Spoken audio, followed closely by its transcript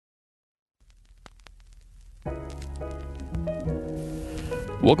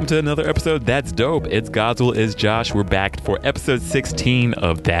Welcome to another episode. That's dope. It's Godswill, it's Josh. We're back for episode 16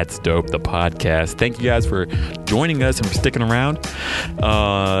 of That's Dope, the podcast. Thank you guys for joining us and for sticking around.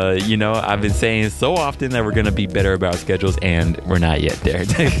 I've been saying so often that we're going to be better about schedules, and we're not yet there.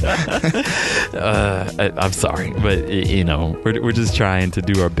 I'm sorry, but we're just trying to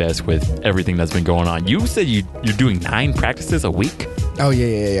do our best with everything that's been going on. You said you're doing 9 practices a week? Oh,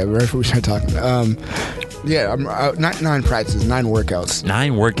 yeah. Right before we start talking. I'm not 9 practices, 9 workouts.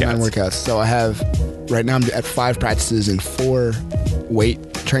 9 workouts. So I have, right now I'm at 5 practices and 4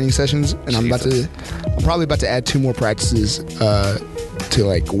 weight training sessions. And I'm probably about to add 2 more practices to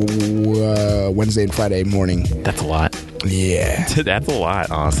Wednesday and Friday morning. That's a lot. Yeah. That's a lot,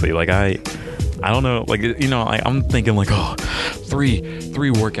 honestly. Like I don't know, I'm thinking 3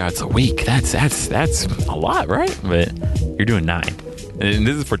 workouts a week. That's a lot, right? But you're doing 9. And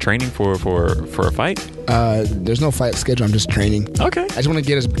this is for training for a fight? There's no fight schedule. I'm just training. Okay. I just want to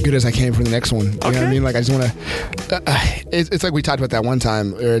get as good as I can for the next one. You know what I mean? Like, I just want to... it's like we talked about that one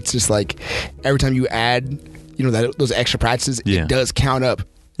time, where it's just like every time you add, those extra practices, It does count up.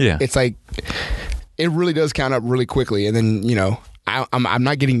 Yeah. It's like... It really does count up really quickly. And then, I'm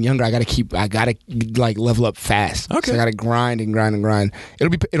not getting younger. I gotta level up fast. Okay. So I gotta grind and grind and grind.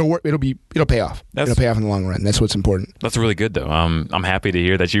 It'll work. It'll pay off. It'll pay off in the long run. That's what's important. That's really good though. I'm happy to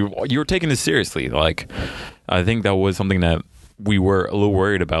hear that you were taking this seriously. Like, I think that was something that we were a little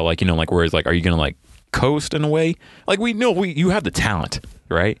worried about. Whereas are you gonna coast in a way? Like, we know you have the talent,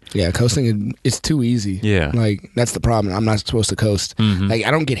 right? Yeah, coasting is too easy. Yeah. That's the problem. I'm not supposed to coast. Mm-hmm.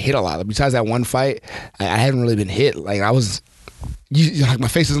 I don't get hit a lot. Besides that one fight, I haven't really been hit. My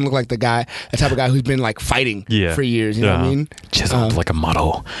face doesn't look like the type of guy who's been fighting for years. You know what I mean? Chiseled like a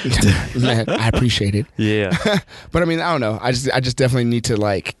model. Man, I appreciate it. Yeah. But I don't know. I just definitely need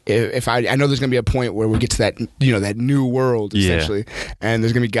to if I know there's gonna be a point where we get to that that new world essentially, and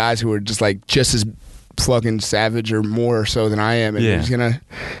there's gonna be guys who are just as fucking savage or more so than I am, and they're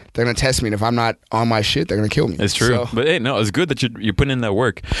gonna test me, and if I'm not on my shit, they're gonna kill me. It's true. So. But hey, no, it's good that you're putting in that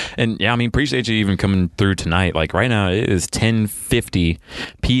work. And appreciate you even coming through tonight. Right now it is 10:50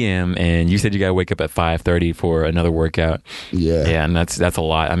 p.m. and you said you gotta wake up at 5:30 for another workout. Yeah, and that's a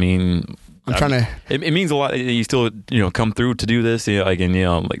lot. I'm trying to. It means a lot that you still come through to do this.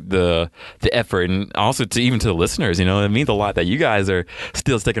 The effort, and also to the listeners. It means a lot that you guys are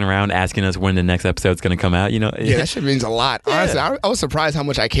still sticking around, asking us when the next episode's going to come out. Yeah, that shit means a lot. Yeah. Honestly, I was surprised how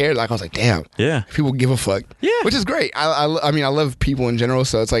much I cared. I was like, damn. Yeah. People give a fuck. Yeah. Which is great. I love people in general,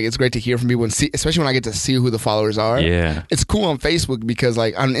 so it's great to hear from people and see, especially when I get to see who the followers are. Yeah. It's cool on Facebook because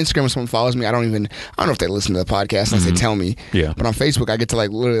on Instagram, when someone follows me, I don't know if they listen to the podcast unless they tell me. Yeah. But on Facebook, I get to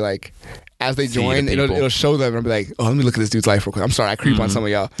literally as they join, it'll show them, and I'll be like, oh, let me look at this dude's life real quick. I'm sorry, I creep on some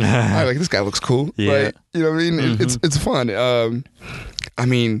of y'all. I'm this guy looks cool. Yeah. You know what I mean? It's fun. On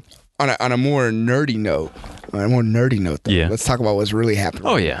a more nerdy note, though, let's talk about what's really happening.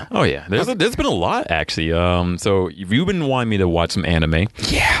 Oh yeah. There's been a lot, actually. So you've been wanting me to watch some anime.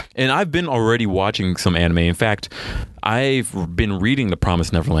 Yeah. And I've been already watching some anime. In fact, I've been reading The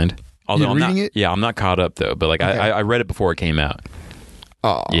Promised Neverland. Although You're reading it? Yeah, I'm not caught up, though. But okay. I read it before it came out.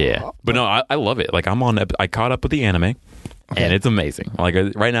 Oh. Yeah. But no, I love it. I caught up with the anime, and it's amazing.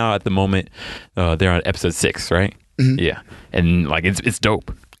 Right now, at the moment, they're on episode 6, right? Mm-hmm. Yeah. And it's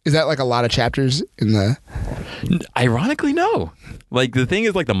dope. Is that a lot of chapters in the... Ironically, no. The thing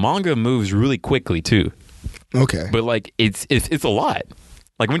is, the manga moves really quickly, too. Okay. But, it's a lot.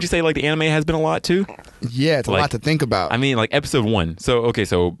 Wouldn't you say, the anime has been a lot, too? Yeah, it's a lot to think about. Episode 1. So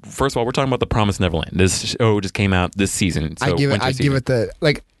first of all, we're talking about The Promised Neverland. This show just came out this season. So I give it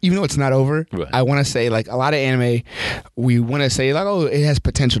the, even though it's not over, right. I want to say, a lot of anime, we want to say, it has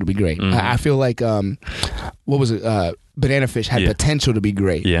potential to be great. Mm-hmm. I feel what was it? Banana Fish had potential to be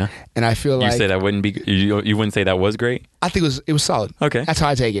great. Yeah. And I feel you say that wouldn't be, you wouldn't say that was great? I think it was solid. Okay. That's how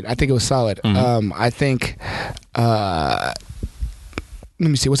I take it. I think it was solid. Mm-hmm. I think, let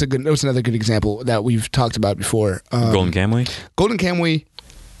me see. What's another good example that we've talked about before? Golden Kamuy? Golden Kamuy,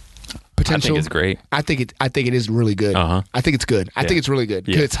 potential. I think it's great. I think it is really good. Uh-huh. I think it's good. I think it's really good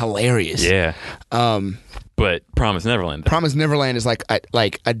because it's hilarious. Yeah. But Promised Neverland. Promised Neverland is like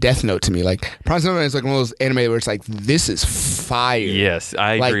a death note to me. Promised Neverland is one of those anime where it's this is fire. Yes,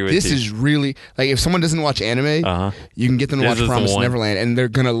 I agree with you. This is really if someone doesn't watch anime, you can get them to watch Promised Neverland, and they're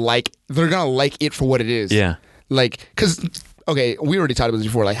gonna like it for what it is. Yeah. Because. Okay, we already talked about this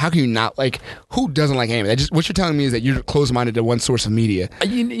before. How can you not who doesn't like anime? What you're telling me is that you're closed-minded to one source of media.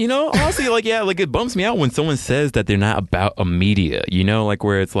 Honestly, it bums me out when someone says that they're not about a media.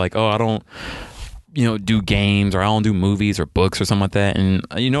 Where it's I don't. do games, or I don't do movies or books or something like that.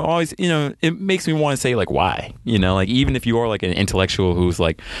 And always, it makes me want to say, like, why? Like, even if you are like an intellectual who's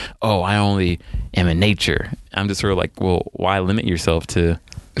like, oh, I only am in nature, I'm just sort of like, well, why limit yourself to?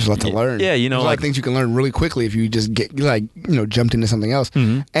 There's a lot to learn. Yeah, there's a lot of things you can learn really quickly if you just get jumped into something else.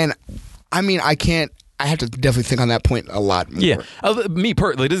 Mm-hmm. And I mean, I have to definitely think on that point a lot more. Yeah,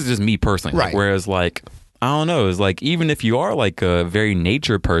 this is just me personally. Right. Like, whereas, like, I don't know, it's like, even if you are like a very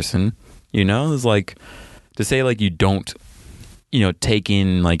nature person, it's like to say like you don't, take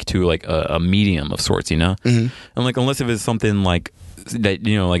in like to like a medium of sorts, Mm-hmm. and like, unless if it's something like that,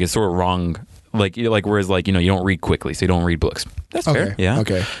 like it's sort of wrong. Like whereas like you don't read quickly, so you don't read books. That's fair, yeah.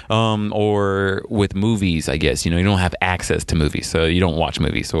 Okay. Or with movies, I guess you don't have access to movies, so you don't watch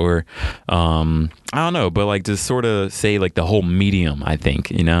movies. Or I don't know, but like just sort of say like the whole medium. I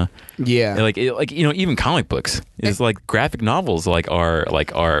think Yeah. like even comic books is like graphic novels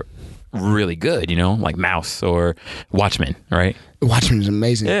are really good, like Mouse or Watchmen, right? Watchmen is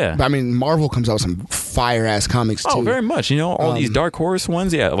amazing. Yeah. But I mean, Marvel comes out with some fire-ass comics, too. Oh, very much. All these Dark Horse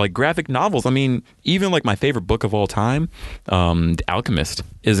ones, yeah, like graphic novels. I mean, even like my favorite book of all time, The Alchemist,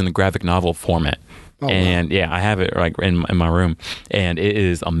 is in a graphic novel format. Oh, and wow. yeah, I have it like in my room, and it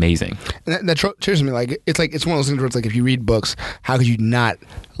is amazing. And that triggers me. Like it's one of those things where it's like, if you read books, how could you not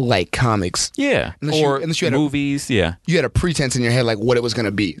like comics? Yeah, unless you had movies. Yeah, you had a pretense in your head like what it was going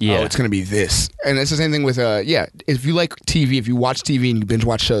to be. Yeah, it's going to be this, and it's the same thing with if you like TV, if you watch TV and you binge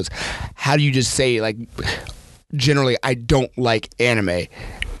watch shows, how do you just say like, generally, I don't like anime?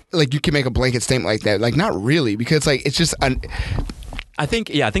 Like, you can make a blanket statement like that. Like, not really, because like it's just I think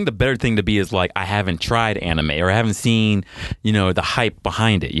the better thing to be is like, I haven't tried anime, or I haven't seen, the hype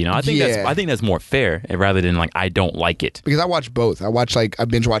behind it. I think that's more fair, rather than like, I don't like it. Because I watch both. I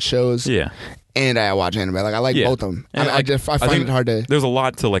binge watch shows. Yeah. And I watch anime. Like, I like both of them. I find it hard to. There's a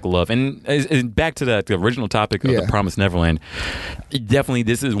lot to like love, and back to the original topic of The Promised Neverland. Definitely,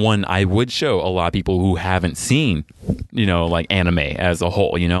 this is one I would show a lot of people who haven't seen, like anime as a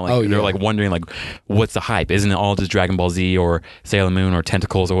whole. They're like wondering like, what's the hype? Isn't it all just Dragon Ball Z or Sailor Moon or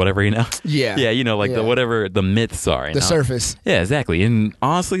Tentacles or whatever? Yeah. Yeah. The whatever the myths are. The surface. Yeah, exactly. And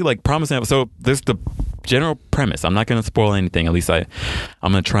honestly, like Promised Neverland. So there's the general premise. I'm not going to spoil anything. At least I'm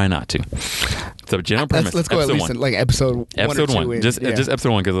going to try not to. So general premise. Let's go at least like episode 1. Just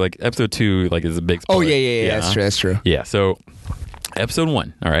episode 1, because like episode 2 like is a big spoiler. Oh yeah. That's true. Yeah. So episode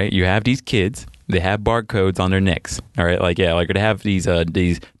 1. All right. You have these kids. They have barcodes on their necks. All right. Like they have these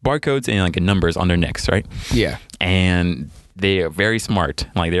barcodes and like numbers on their necks. Right. Yeah. And they are very smart.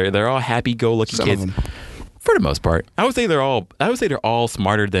 Like they're all happy-go-lucky Some kids. of them. For the most part, I would say they're all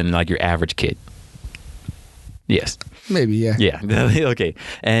smarter than like your average kid. Yes. Maybe, yeah. Yeah. Okay.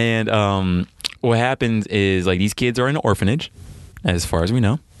 And what happens is like these kids are in an orphanage, as far as we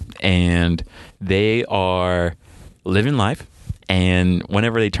know, and they are living life. And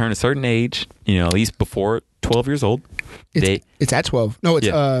whenever they turn a certain age, at least before 12 years old, it's at 12. No, it's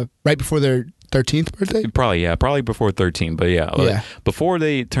right before their 13th birthday. Probably before 13. But yeah, like, before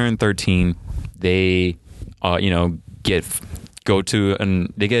they turn 13, they get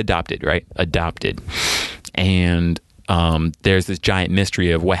adopted, right? Adopted. And there's this giant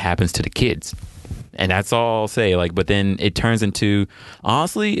mystery of what happens to the kids, and that's all I'll say. Like, but then it turns into,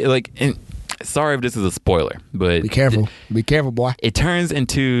 honestly, like, and sorry if this is a spoiler, but be careful, boy. It turns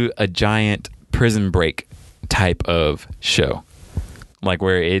into a giant Prison Break type of show, like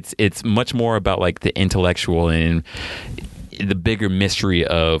where it's much more about like the intellectual and the bigger mystery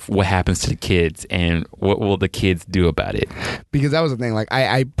of what happens to the kids and what will the kids do about it. Because that was the thing. Like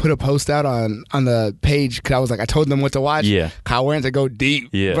I put a post out on the page because I was like, I told them what to watch. Yeah. I wanted to go deep.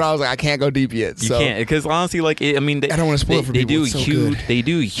 Yeah. But I was like, I can't go deep yet. You can't, because honestly, like I don't want to spoil it for people. They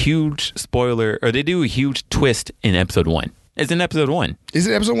do a huge spoiler, or they do a huge twist in episode 1. It's in episode 1. Is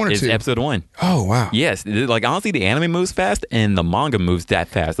it episode 1 or 2? It's episode 1. Oh, wow. Yes. Like, honestly, the anime moves fast and the manga moves that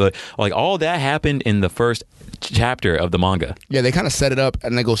fast. Like all that happened in the first chapter of the manga. Yeah, they kind of set it up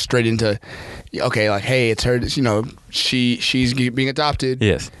and they go straight into, okay, like, hey, it's her, she's being adopted.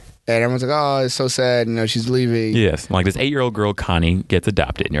 Yes. And everyone's like, oh, it's so sad, she's leaving. Yes. Like this 8-year-old girl, Connie, gets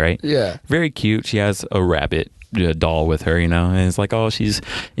adopted, right? Yeah. Very cute. She has a rabbit doll with her, and it's like, oh, she's,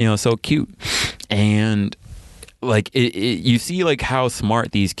 so cute. And like you see like how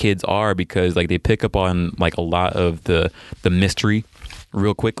smart these kids are, because like they pick up on like a lot of the mystery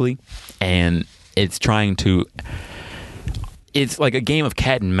real quickly, and it's like a game of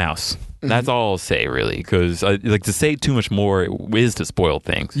cat and mouse. That's all I'll say, really, because like to say too much more is to spoil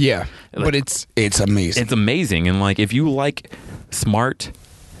things. Yeah, like, but it's amazing. It's amazing, and like if you like smart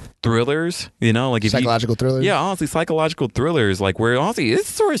thrillers, like if psychological thrillers. Yeah, honestly, psychological thrillers, like where honestly it's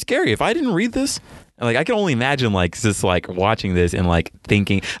sort of scary. If I didn't read this, Like I can only imagine like just like watching this and like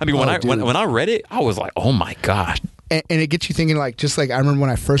thinking. I mean, when I read it, I was like, oh my gosh. And it gets you thinking, like, just like I remember when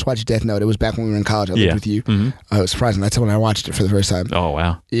I first watched Death Note. It was back when we were in college. I lived with you. It was surprising. That's when I watched it for the first time. Oh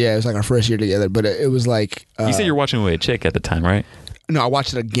wow. Yeah, it was like our first year together. But it was like you said you were watching with a chick at the time, right? No, I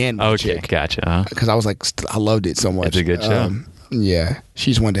watched it again with a chick. Gotcha. Because I was like, I loved it so much. It's a good show. Yeah,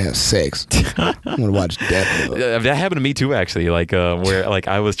 she just wanted to have sex. I want to watch Death Note. That happened to me too, actually. Like where like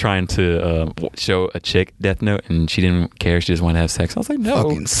I was trying to show a chick Death Note, and she didn't care. She just wanted to have sex. I was like, no,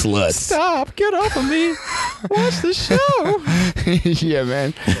 fucking slut. Stop! Get off of me! Watch the show. Yeah,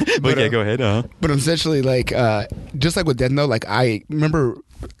 man. But yeah, go ahead. But essentially, like, just like with Death Note, like I remember.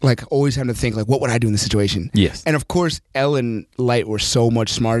 Like always having to think like, what would I do in this situation? Yes. And of course, Elle and Light were so much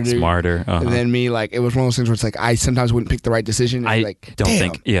smarter than me. Like it was one of those things where it's like I sometimes wouldn't pick the right decision. I like, don't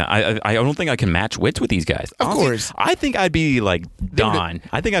damn. think. Yeah, I don't think I can match wits with these guys. Of course, I think I'd be like Don.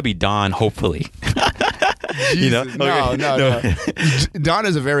 I think I'd be Don. Hopefully. You know? No. Don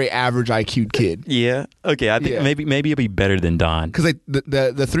is a very average IQ kid. Yeah. Okay. I think maybe it'll be better than Don. Because like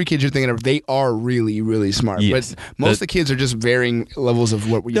the three kids you're thinking of, they are really, really smart. Yes. But most of the kids are just varying levels of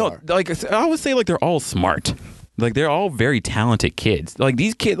what we are. Like I would say, like they're all smart. Like they're all very talented kids. Like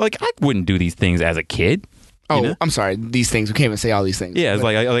these kids, like I wouldn't do these things as a kid. Oh, you know? I'm sorry. These things. We can't even say all these things. Yeah. It's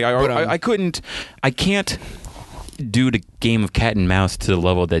I can't do the game of cat and mouse to the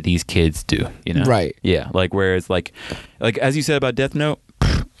level that these kids do, you know? Right. Yeah. Like whereas like as you said about Death Note,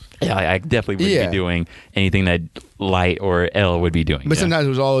 yeah, I definitely wouldn't be doing anything that Light or Elle would be doing. But sometimes it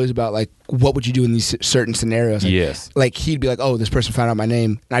was always about like, what would you do in these certain scenarios? Like, yes. Like he'd be like, oh, this person found out my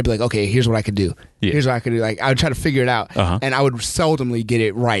name, and I'd be like, okay, here's what I could do. Yeah. Here's what I could do. Like I would try to figure it out, and I would seldomly get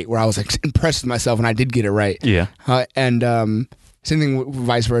it right. Where I was like impressed with myself, and I did get it right. Yeah. Same thing,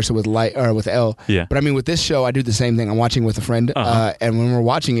 vice versa with Light or with Elle. Yeah. But I mean, with this show, I do the same thing. I'm watching with a friend, and when we're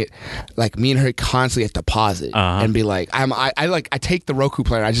watching it, like me and her constantly have to pause it and be like, I take the Roku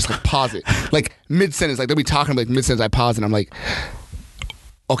player, I just like pause it, like mid sentence, like they'll be talking like mid sentence, I pause and I'm like,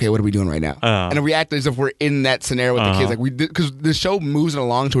 okay, what are we doing right now? And then we act as if we're in that scenario with the kids, like because the show moves it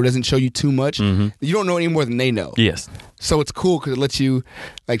along to where it doesn't show you too much. You don't know any more than they know. Yes. So it's cool because it lets you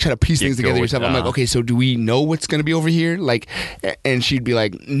like try to piece things together yourself. I'm like, okay, so do we know what's going to be over here? Like, and she'd be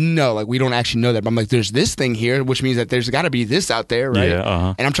like, no, like we don't actually know that. But I'm like, there's this thing here, which means that there's got to be this out there, right?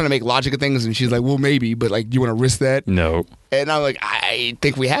 Yeah. And I'm trying to make logic of things, and she's like, well, maybe, but like, you want to risk that? No. And I'm like, I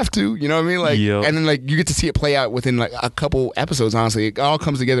think we have to. You know what I mean? Like, and then like you get to see it play out within like a couple episodes. Honestly, it all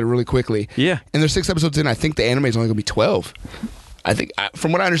comes together really quickly. Yeah. And there's 6 episodes in. I think the anime is only going to be 12. I think,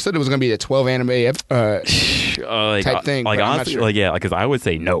 from what I understood, it was going to be a 12 anime type thing. Like honestly, like because I would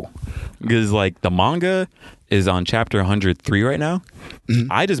say no, because like the manga is on chapter 103 right now.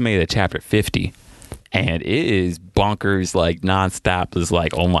 I just made it chapter 50, and it is bonkers, like nonstop. It's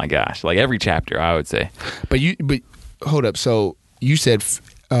like, oh my gosh, like every chapter, I would say. But hold up. So you said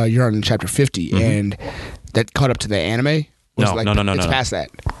you're on chapter 50, and that caught up to the anime? No. It's past that.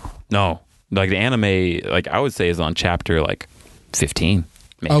 No, like the anime, like I would say is on chapter like 15,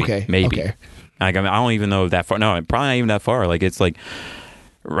 maybe. Okay. Like I mean, I don't even know that far. No, probably not even that far. Like it's like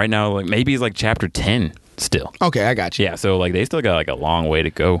right now, like maybe it's like chapter 10 still. Okay, I got you. Yeah, so like they still got like a long way to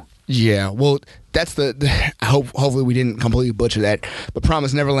go. Yeah, well, that's hopefully we didn't completely butcher that. But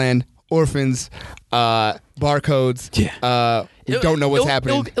Promise Neverland, Orphans, Barcodes. Yeah. We don't know what's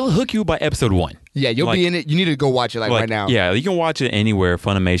happening. It'll hook you by episode 1. Yeah, you'll be in it. You need to go watch it right now. Yeah, you can watch it anywhere,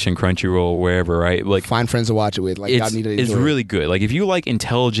 Funimation, Crunchyroll, wherever, right? Like find friends to watch it with. Like it's really good. Like if you like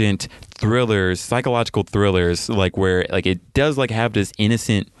intelligent thrillers, psychological thrillers, like where like it does like have this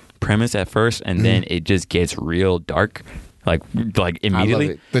innocent premise at first, and then it just gets real dark. Like immediately. I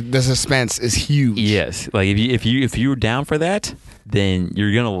love it. The suspense is huge. Yes, like if you're down for that, then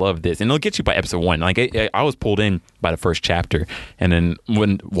you're gonna love this, and it'll get you by episode 1. Like I was pulled in by the first chapter, and then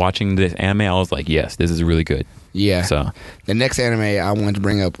when watching this anime, I was like, yes, this is really good. Yeah. So the next anime I wanted to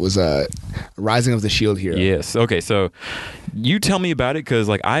bring up was Rising of the Shield Hero. Yes. Okay. So you tell me about it, because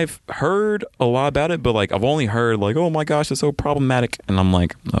like I've heard a lot about it, but like I've only heard like, oh my gosh, it's so problematic, and I'm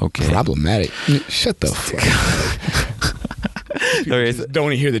like, okay, problematic. Shut the fuck up. Okay, don't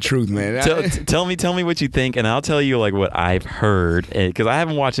want to hear the truth, man. Tell me what you think, and I'll tell you like what I've heard, because I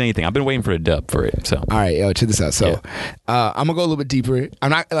haven't watched anything. I've been waiting for the dub for it. So all right, check this out. So I'm gonna go a little bit deeper. I'm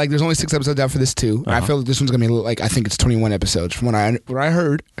not like there's only 6 episodes out for this too. I feel like this one's gonna be like I think it's 21 episodes from what I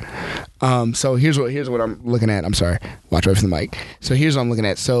heard. So here's what I'm looking at. I'm sorry, watch right from the mic. So here's what I'm looking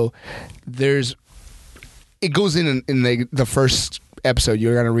at. So it goes in the first episode,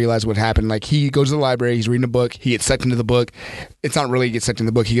 you're going to realize what happened. Like, he goes to the library, he's reading a book, he gets sucked into the book. It's not really he gets sucked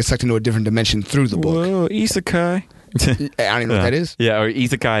into the book, he gets sucked into a different dimension through the book. Whoa, isekai. I don't even know what that is. Yeah, or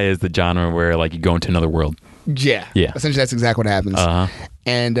isekai is the genre where like you go into another world. Yeah. Essentially, that's exactly what happens.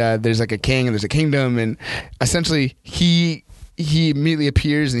 And there's like a king and there's a kingdom, and essentially he immediately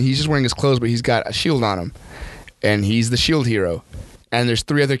appears and he's just wearing his clothes, but he's got a shield on him, and he's the shield hero. And there's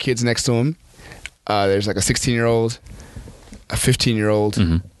 3 other kids next to him. There's like a 16-year-old, a 15-year-old,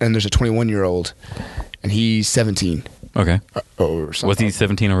 and there's a 21-year-old, and he's 17. Okay. Or something. Was he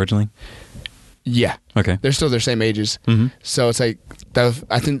 17 originally? Yeah. Okay. They're still their same ages. So it's like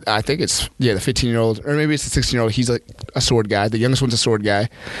I think it's the 15-year-old, or maybe it's the 16-year-old. He's like a sword guy. The youngest one's a sword guy.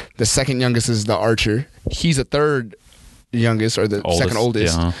 The second youngest is the archer. He's the third youngest, or the second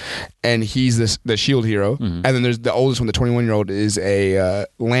oldest, and he's the shield hero. And then there's the oldest one, the 21-year-old, is a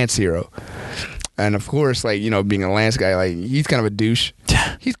lance hero. And of course, like, you know, being a lance guy, like, he's kind of a douche.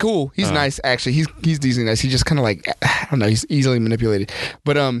 He's cool. He's nice, actually. He's decently nice. He's just kind of like, I don't know, he's easily manipulated.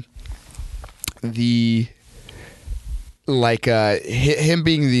 But him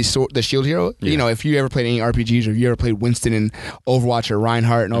being the shield hero, you know, if you ever played any RPGs, or if you ever played Winston in Overwatch or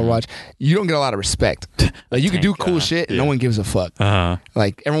Reinhardt in Overwatch, you don't get a lot of respect. Like, you can do cool shit and no one gives a fuck.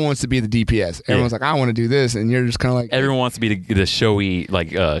 Like, everyone wants to be the DPS. Everyone's like, I want to do this, and you're just kind of like, everyone wants to be the showy,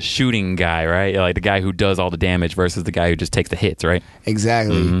 like, shooting guy, right? Like the guy who does all the damage versus the guy who just takes the hits, right?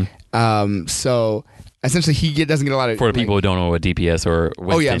 Exactly. So essentially, he doesn't get a lot of... For the people who don't know what DPS or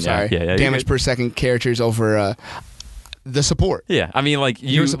Winston, I'm sorry. Damage per second characters over the support. Yeah, I mean, like,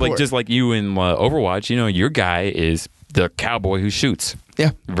 you, like, just like you in Overwatch, you know, your guy is the cowboy who shoots.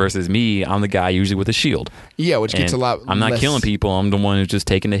 Yeah. Versus me, I'm the guy usually with a shield. Yeah, which gets a lot I'm not less... killing people. I'm the one who's just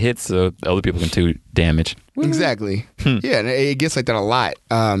taking the hits so other people can do damage. Exactly. Yeah, and it gets like that a lot.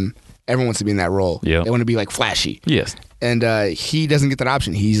 Everyone wants to be in that role. Yeah. They want to be, like, flashy. Yes. And he doesn't get that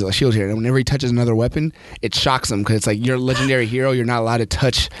option. He's a shield hero. And whenever he touches another weapon, it shocks him, because it's like, you're a legendary hero. You're not allowed to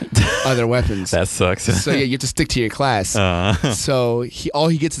touch other weapons. That sucks. So, yeah, you have to stick to your class. So all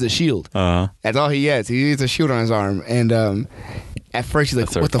he gets is a shield. That's all he gets. He gets a shield on his arm. And at first, he's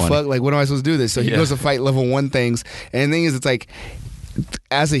like, what the fuck? Like, what am I supposed to do this? So he goes to fight level 1 things. And the thing is, it's like,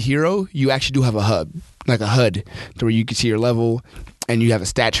 as a hero, you actually do have a hub, like a HUD, to where you can see your level, and you have a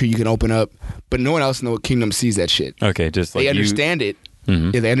stat tree you can open up, but no one else in the kingdom sees that shit. Okay, just like they understand it.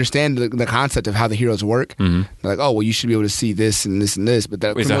 Yeah, they understand the concept of how the heroes work. They're like, oh, well, you should be able to see this and this and this.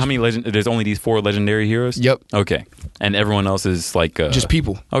 But wait, so how many there's only these 4 legendary heroes? Yep. Okay, and everyone else is like just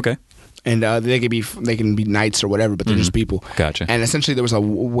people. Okay. And they can be knights or whatever, but they're just people. Gotcha. And essentially, there was a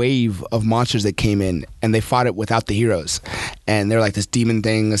wave of monsters that came in, and they fought it without the heroes. And they're like this demon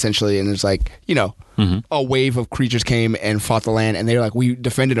thing, essentially. And there's like, you know, a wave of creatures came and fought the land, and they're like, we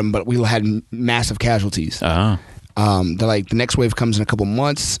defended them, but we had massive casualties. They're like, the next wave comes in a couple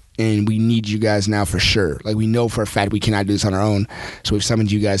months, and we need you guys now for sure. Like, we know for a fact we cannot do this on our own, so we've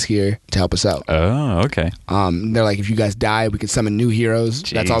summoned you guys here to help us out. Oh, okay. They're like, if you guys die, we can summon new heroes.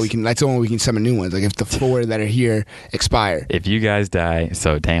 Jeez. That's all we can. That's the only way we can summon new ones. Like, if the 4 that are here expire. If you guys die,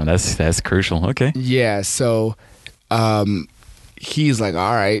 so damn, that's crucial. Okay. Yeah. So, he's like,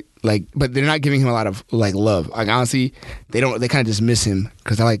 all right, like, but they're not giving him a lot of like love. Like, honestly, they kind of dismiss him,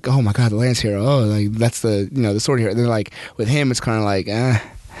 because they're like, oh my god, the lance hero. Oh, like, that's the, you know, the sword hero. And they're like, with him, it's kind of like,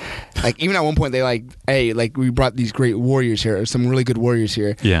 Like, even at one point, they like, hey, like, we brought these great warriors here, some really good warriors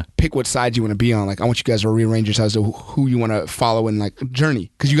here. Yeah. Pick what side you want to be on. Like, I want you guys to rearrange yourselves to who you want to follow in, like,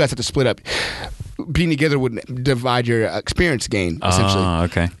 journey. Because you guys have to split up. Being together would divide your experience gain, essentially. Oh,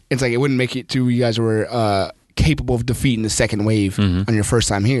 okay. It's like, it wouldn't make it to you guys were capable of defeating the second wave on your first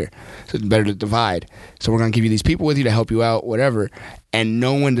time here. So it's better to divide. So we're going to give you these people with you to help you out, whatever. And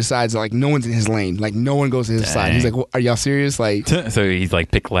no one decides, like, no one's in his lane. Like, no one goes to his side. He's like, well, are y'all serious? Like, so he's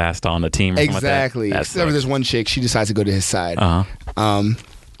like picked last on the team or exactly. Like that? Except for this one chick, she decides to go to his side.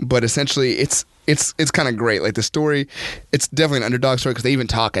 But essentially, it's kind of great. Like, the story, it's definitely an underdog story, because they even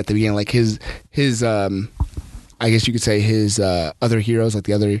talk at the beginning, like, his I guess you could say his other heroes, like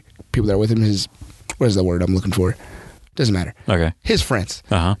the other people that are with him, his, what is the word I'm looking for? Doesn't matter. Okay. His friends.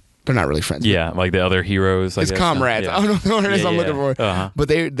 They're not really friends. Yeah, like the other heroes. His comrades. I don't know what it is I'm looking for. But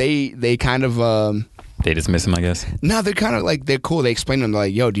they kind of... they dismiss him, I guess. No, they're kind of like, they're cool. They explain to them,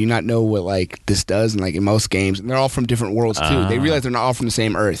 like, yo, do you not know what, like, this does? And, like, in most games, and they're all from different worlds, too. They realize they're not all from the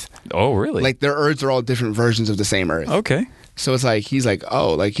same Earth. Oh, really? Like, their Earths are all different versions of the same Earth. Okay. So it's like, he's like,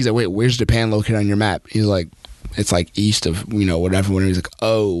 wait, where's Japan located on your map? He's like, it's like east of, you know, whatever. He's like,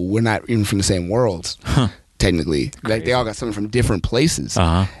 oh, we're not even from the same worlds. Technically. Crazy. Like, they all got something from different places.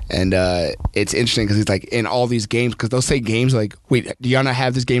 And it's interesting, because he's like, in all these games, because they'll say games like, wait, do y'all not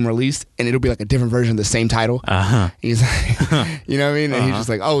have this game released? And it'll be like a different version of the same title. He's like, you know what I mean? And he's just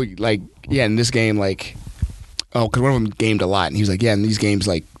like, oh, like, yeah, in this game, like, because one of them gamed a lot, and he was like, yeah, in these games,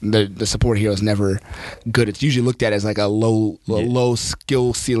 like the support hero is never good. It's usually looked at as like a low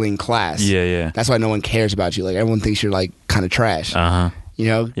skill ceiling class. Yeah. That's why no one cares about you. Like everyone thinks you're like kind of trash. You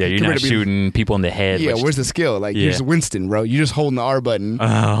know? Yeah, you're not shooting people in the head. Yeah, where's the skill? Like, here's Winston, bro. You're just holding the R button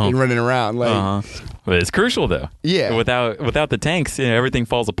and running around. Like, But it's crucial, though. Yeah. Without the tanks, everything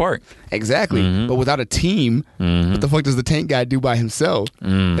falls apart. Exactly. But without a team, what the fuck does the tank guy do by himself?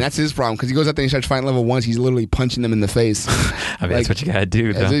 And that's his problem, because he goes out there and he starts fighting level 1s. He's literally punching them in the face. I mean, that's what you gotta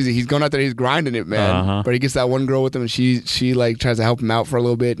do, though. Easy. He's going out there, he's grinding it, man. But he gets that one girl with him, and she like tries to help him out for a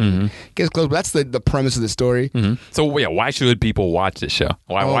little bit. Gets close. But that's the premise of the story. So, yeah, why should people watch this show?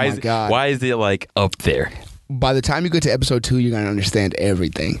 Why is it like up there? By the time you get to episode 2, you're gonna understand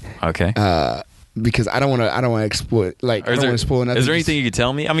everything. Okay. Because I don't want to exploit. Like, I don't want to spoil nothing. Is there anything you could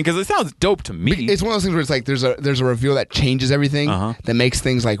tell me? I mean, because it sounds dope to me. It's one of those things where it's like there's a reveal that changes everything, that makes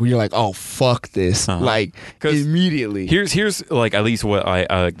things like where you're like, oh fuck this, like immediately. Here's like at least what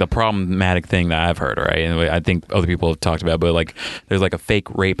I the problematic thing that I've heard, right? And I think other people have talked about, but like there's like a fake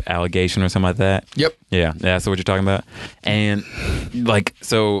rape allegation or something like that. Yep. Yeah, that's what you're talking about. And like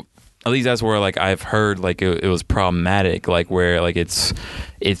so. At least that's where like I've heard like it was problematic, like where like it's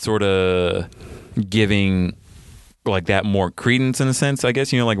sort of giving like that more credence in a sense, I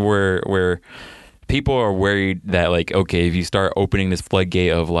guess, like where people are worried that like, okay, if you start opening this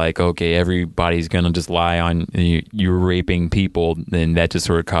floodgate of like, okay, everybody's gonna just lie on you're raping people, then that just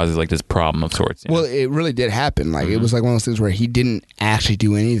sort of causes like this problem of sorts. Well, it really did happen. Like it was like one of those things where he didn't actually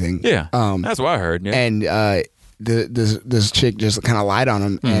do anything. Yeah, that's what I heard. Yeah. And this chick just kind of lied on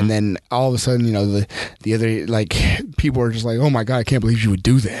him, and then all of a sudden, the other like people are just like, oh my god, I can't believe you would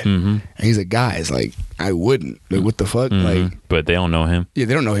do that. And he's like, guys, like I wouldn't. Like, what the fuck? Like, but they don't know him. Yeah,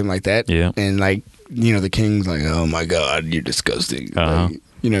 they don't know him like that. Yeah, and like the king's like, oh my god, you're disgusting. Like,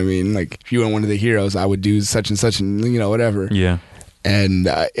 you know what I mean? Like if you were one of the heroes, I would do such and such, and whatever. Yeah. And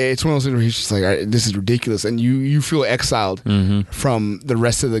it's one of those things where he's just like, this is ridiculous, and you feel exiled from the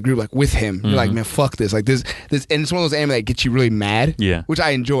rest of the group, like with him. You're like, man, fuck this, like this, and it's one of those anime that gets you really mad. Yeah, which I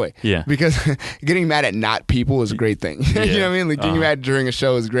enjoy. Yeah, because getting mad at not people is a great thing. You know what I mean? Like getting mad during a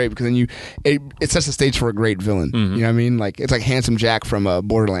show is great because then it sets the stage for a great villain. You know what I mean? Like it's like Handsome Jack from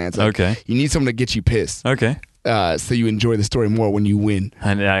Borderlands. Like, okay, you need someone to get you pissed. Okay. So you enjoy the story more when you win.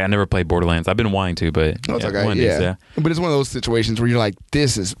 I never played Borderlands. I've been wanting to, but But it's one of those situations where you're like,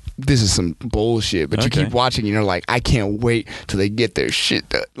 this is some bullshit. But you keep watching, and you're like, I can't wait till they get their shit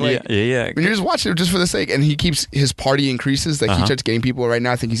done. Like, yeah. When you're just watching it just for the sake, and he keeps his party increases. Like he starts getting people right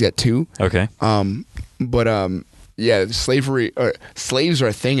now. I think he's got 2. Okay. Yeah, slaves are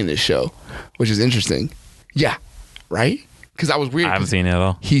a thing in this show, which is interesting. Yeah, right. Because that was weird. I haven't seen it at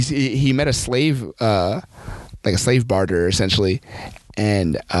all. He met a slave. Like a slave barter essentially,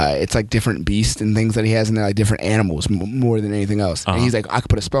 and it's like different beasts and things that he has, and they're like different animals more than anything else. And he's like, I could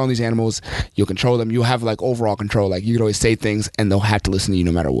put a spell on these animals, you'll control them, you'll have like overall control, like you could always say things and they'll have to listen to you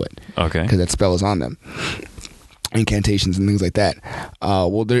no matter what. Okay. Because that spell is on them. Incantations and things like that.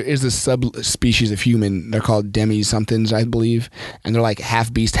 Well, there is this subspecies of human, they're called demi somethings, I believe, and they're like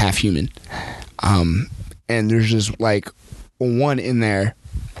half beast, half human. And there's just like one in there,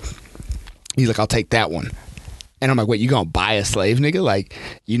 he's like, I'll take that one. And I'm like, wait, you gonna buy a slave, nigga? Like,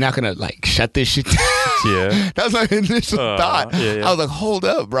 you're not gonna like shut this shit down? Yeah. That was my initial thought. I was like, hold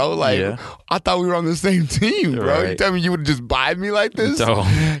up, bro. Like, I thought we were on the same team, bro. Right. You tell me you would just buy me like this?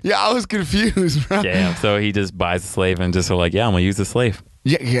 Yeah, I was confused, bro. Damn. So he just buys a slave and just like, yeah, I'm gonna use the slave.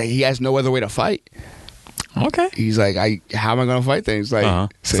 Yeah, he has no other way to fight. Okay. He's like, how am I gonna fight things? Like,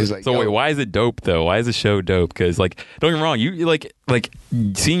 so he's like, so wait, why is it dope though? Why is the show dope? Because like, don't get me wrong, you like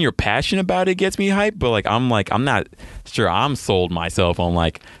seeing your passion about it gets me hyped, but like, I'm not sure I'm sold myself on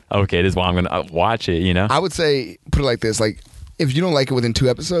like, okay, this is why I'm gonna watch it. You know? I would say put it like this: like, if you don't like it within 2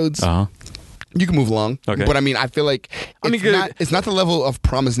 episodes, you can move along. Okay. But I mean, I feel like it's not the level of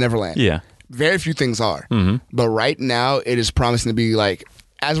Promised Neverland. Yeah. Very few things are. But right now, it is promising to be like.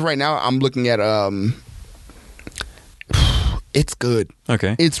 As of right now, I'm looking at It's good.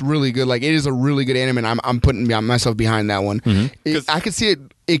 Okay. It's really good. Like, it is a really good anime, and I'm putting myself behind that one. I could see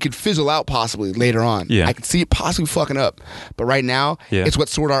it could fizzle out possibly later on. Yeah. I could see it possibly fucking up. But right now, it's what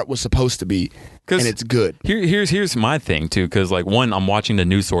Sword Art was supposed to be, and it's good. Here's my thing, too, because, like, one, I'm watching the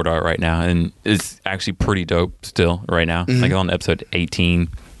new Sword Art right now, and it's actually pretty dope still right now. Like, on episode 18.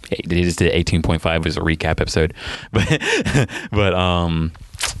 They just did 18.5 was a recap episode. But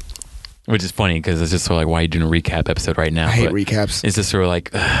Which is funny because it's just sort of like, why are you doing a recap episode right now? I hate recaps. It's just sort of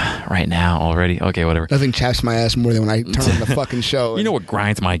like, right now already? Okay, whatever. Nothing chaps my ass more than when I turn on the fucking show. You know what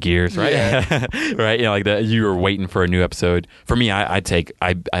grinds my gears, right? Yeah. Right? You know, like that you were waiting for a new episode. For me, I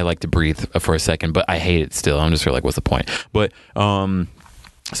like to breathe for a second, but I hate it still. I'm just sort of like, what's the point? But,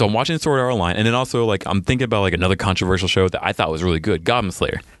 so I'm watching Sword Art Online, and then also like I'm thinking about like another controversial show that I thought was really good, Goblin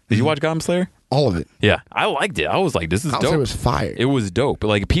Slayer. Did you watch Goblin Slayer? All of it. Yeah, I liked it. I was like, this is dope. It was fire. It was dope. But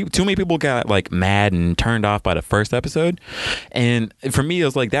like, too many people got like mad and turned off by the first episode, and for me, it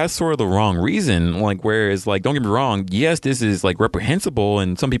was like that's sort of the wrong reason. Like, whereas like, don't get me wrong, yes, this is like reprehensible,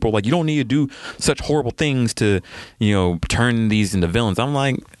 and some people are like, you don't need to do such horrible things to, you know, turn these into villains. I'm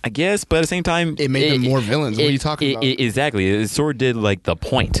like, I guess, but at the same time, it made them more villains. What are you talking about? Exactly. It sort of did like the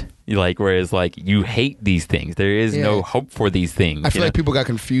point. Like, whereas like you hate these things, there is no hope for these things. I feel like people got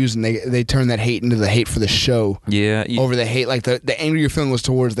confused and they turned that hate into the hate for the show. Yeah, over the hate, like the anger you're feeling was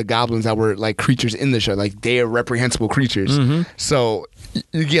towards the goblins that were like creatures in the show, like they are reprehensible creatures. So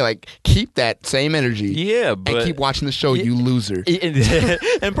you get like keep that same energy, and keep watching the show, you loser.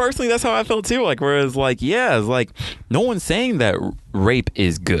 And personally, that's how I felt too. Like, whereas like it's like no one's saying that rape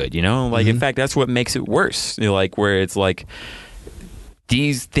is good, you know. Like in fact, that's what makes it worse. You know, like where it's like.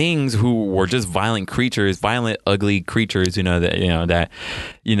 These things who were just violent, ugly creatures, that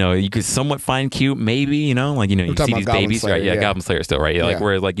you could somewhat find cute, maybe, you see these babies, Slayer, right? Yeah, Goblin Slayer still, right? Like,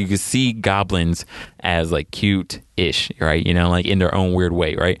 whereas, like, you could see goblins as, like, cute-ish, right? Like, in their own weird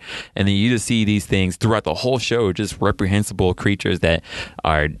way, right? And then you just see these things throughout the whole show, just reprehensible creatures that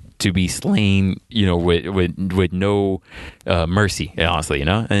are to be slain, with no mercy, honestly,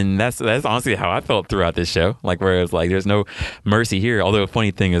 and that's honestly how I felt throughout this show. Like, whereas like there's no mercy here. Although, a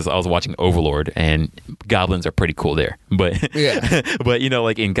funny thing is, I was watching Overlord, and goblins are pretty cool there, but but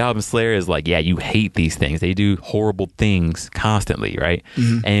like in Goblin Slayer is like, you hate these things. They do horrible things constantly, right?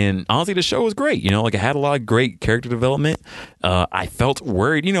 And honestly, the show was great. Like it had a lot of great character development. I felt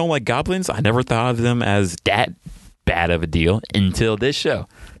worried, like goblins. I never thought of them as that bad of a deal until this show.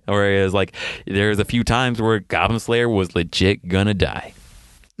 Whereas, like, there's a few times where Goblin Slayer was legit gonna die.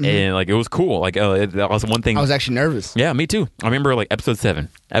 And, like, it was cool. Like, that was one thing. I was actually nervous. Yeah, me too. I remember, like, episode 7,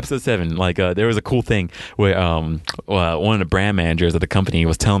 like, there was a cool thing where one of the brand managers of the company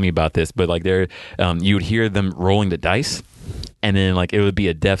was telling me about this, but, like, you would hear them rolling the dice, and then, like, it would be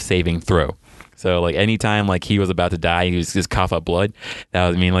a death saving throw. So, like, anytime, like, he was about to die, he was just cough up blood. That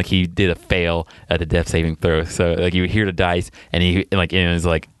would mean, like, he did a fail at the death saving throw. So, like, you would hear the dice, and it was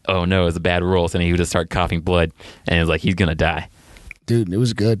like, oh, no, it's a bad roll. So then he would just start coughing blood, and it was like, he's going to die. Dude, it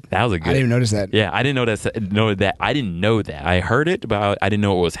was good. That was a good. I didn't even notice that. Yeah, I didn't know that. I didn't know that. I heard it, but I didn't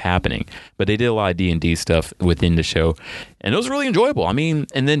know what was happening. But they did a lot of D&D stuff within the show, and it was really enjoyable. I mean,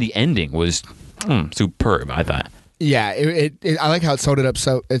 and then the ending was superb, I thought. Yeah, I like how it sold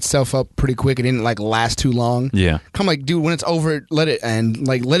itself up pretty quick. It didn't like last too long. Yeah, I'm like, dude, when it's over, let it end.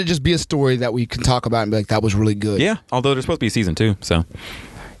 Like, let it just be a story that we can talk about and be like, that was really good. Yeah, although there's supposed to be a season 2, so.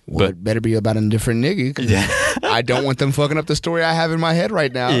 Well, it better be about a different nigga. Yeah. I don't want them fucking up the story I have in my head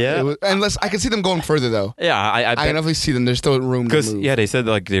right now. Yeah. Unless I can see them going further though. Yeah, I can definitely see them. There's still room to move. Yeah, they said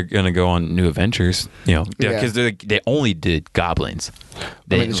like they're gonna go on new adventures. Because they only did goblins.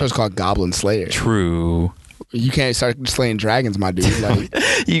 The show's called Goblin Slayer. True. You can't start slaying dragons, my dude.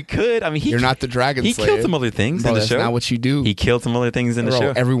 Like, you could. I mean, you're not the dragon slayer. He killed some other things in the show. That's not what you do. He killed some other things in the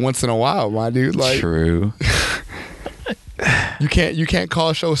show. Every once in a while, my dude. Like, true. You can't call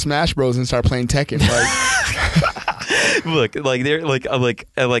a show Smash Bros and start playing Tekken. Like, look, like they're like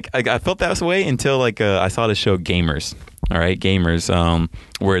I felt that way until like I saw the show Gamers. All right, Gamers.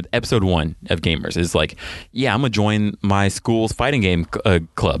 Where episode 1 of Gamers is like, I'm gonna join my school's fighting game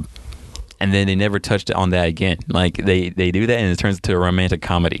club, and then they never touched on that again. Like they do that, and it turns into a romantic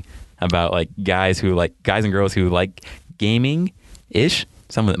comedy about like guys and girls who like gaming ish.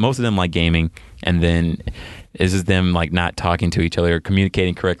 Most of them like gaming, and then it's just them like not talking to each other or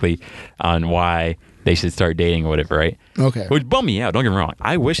communicating correctly on why they should start dating or whatever, right? Okay. Which bummed me out, don't get me wrong.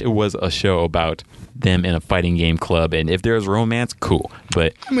 I wish it was a show about them in a fighting game club, and if there's romance, cool.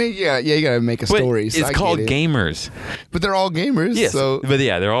 But I mean, you gotta make a story. It's called Gamers. But they're all gamers. Yes, so but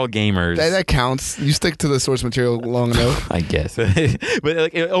yeah, they're all gamers. That counts. You stick to the source material long enough. I guess. But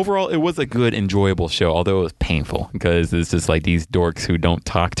like, overall, it was a good, enjoyable show, although it was painful because it's just like these dorks who don't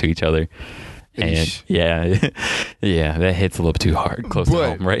talk to each other. And yeah, that hits a little too hard, close to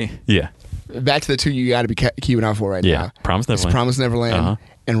home, right? Yeah. Back to the 2 you got to be keeping out for right now. Promise Neverland. It's Promise Neverland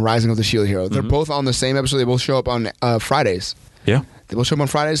and Rising of the Shield Hero. They're both on the same episode. They both show up on Fridays. Yeah. They both show up on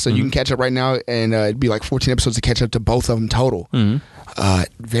Fridays, so you can catch up right now, and it'd be like 14 episodes to catch up to both of them total.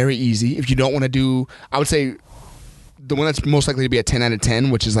 Very easy. If you don't want to do, I would say, the one that's most likely to be a 10 out of 10,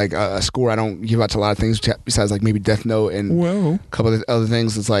 which is like a score I don't give out to a lot of things besides like maybe Death Note and a couple of other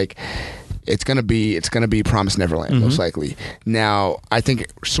things. It's like it's gonna be Promised Neverland most likely. Now I think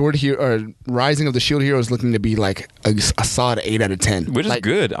Rising of the Shield Hero is looking to be like a solid 8 out of 10, which is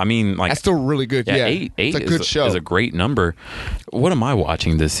good. I mean, like that's still really good. Yeah, 8 it's a good show. Is a great number. What am I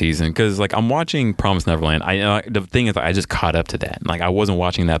watching this season? Because like I'm watching Promised Neverland. The thing is, I just caught up to that. Like I wasn't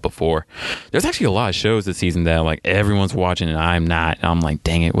watching that before. There's actually a lot of shows this season that like everyone's watching and I'm not. And I'm like,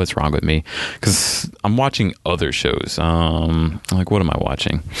 dang it, what's wrong with me? Because I'm watching other shows. Like what am I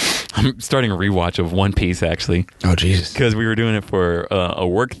watching? I'm starting a rewatch of One Piece actually. Oh Jesus! Because we were doing it for a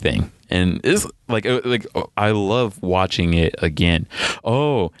work thing, and it's like I love watching it again.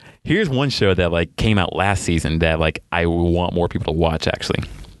 Oh, here's one show that like came out last season that like I want more people to watch actually.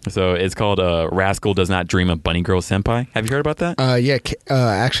 So it's called Rascal Does Not Dream of Bunny Girl Senpai. Have you heard about that? Yeah.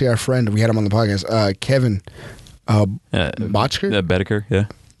 Actually, our friend, we had him on the podcast. Kevin Botchker. Bedeker, yeah.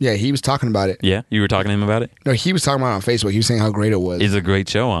 Yeah, he was talking about it. Yeah, you were talking to him about it? No, he was talking about it on Facebook. He was saying how great it was. It's a great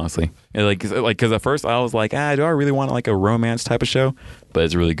show, honestly. Like, because at first I was like, do I really want like a romance type of show? But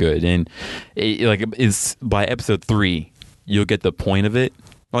it's really good, and it's by episode 3, you'll get the point of it.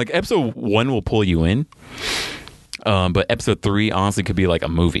 Like episode 1 will pull you in, but episode 3 honestly could be like a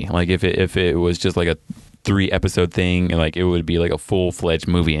movie. Like if it was just like a 3 episode thing, like it would be like a full-fledged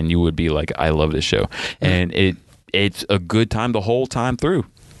movie, and you would be like, I love this show, and it's a good time the whole time through.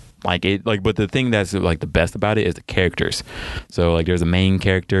 But the thing that's like the best about it is the characters. So like there's a main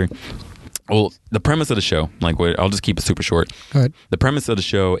character. Well, the premise of the show, I'll just keep it super short. Go ahead. The premise of the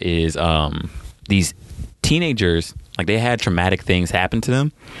show is these teenagers, like they had traumatic things happen to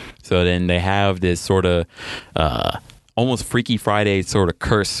them. So then they have this sort of almost Freaky Friday sort of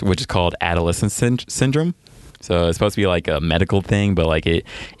curse, which is called adolescent syndrome. So it's supposed to be like a medical thing, but like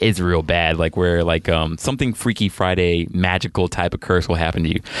it's real bad. Like where like something Freaky Friday magical type of curse will happen to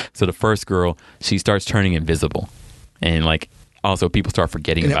you. So the first girl, she starts turning invisible, and like also people start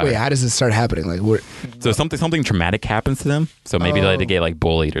forgetting about it. How does this start happening? Like what? So something traumatic happens to them. So maybe they get like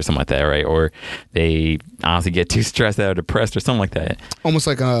bullied or something like that, right? Or they honestly get too stressed out or depressed or something like that. Almost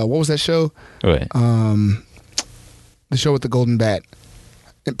like what was that show? What? The show with the golden bat.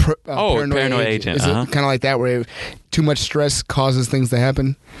 Paranoid Agent. Is it kind of like that, where too much stress causes things to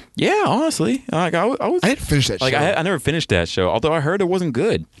happen? Yeah, honestly, like I didn't finish that show. Like I never finished that show, although I heard it wasn't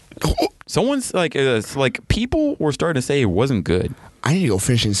good. Someone's like, people were starting to say it wasn't good. I need to go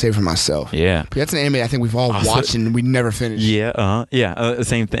finish it and save it for myself. Yeah, but that's an anime I think we've all watched and we never finished. Yeah,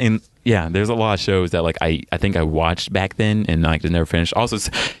 same thing. Yeah, there's a lot of shows that like I think I watched back then and like just never finished. Also,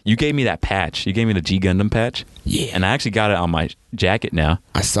 you gave me that patch. You gave me the G Gundam patch. Yeah, and I actually got it on my jacket now.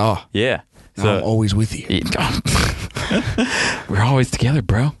 I saw. Yeah, so I'm always with you. We're always together,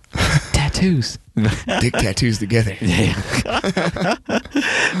 bro. Tattoos. Dick tattoos together. Yeah.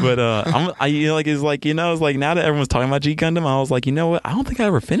 But it's like now that everyone's talking about G Gundam, I was like, you know what? I don't think I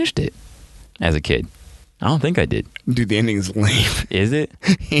ever finished it as a kid. I don't think I did. Dude, the ending is lame. Is it?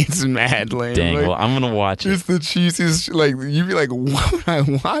 It's mad lame. Dang, well, I'm going to watch it. It's the cheesiest, like, you'd be like, why would I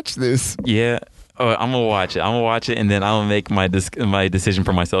watch this? Yeah. I'm going to watch it. I'm going to watch it, and then I'll make my decision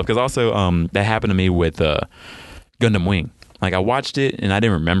for myself. Because also, that happened to me with Gundam Wing. Like, I watched it, and I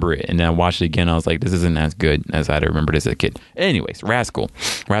didn't remember it. And then I watched it again, and I was like, this isn't as good as I remembered as a kid. Anyways, Rascal.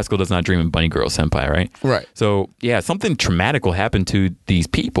 Rascal Does Not Dream of Bunny Girl Senpai, right? Right. So, yeah, something traumatic will happen to these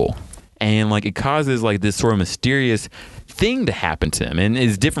people. And like it causes like this sort of mysterious thing to happen to them, and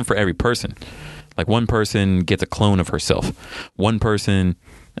it's different for every person. Like one person gets a clone of herself. One person,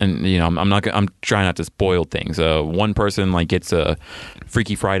 and you know, I'm trying not to spoil things. One person like gets a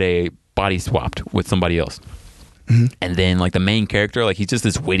Freaky Friday body swapped with somebody else. Mm-hmm. And then like the main character, like he's just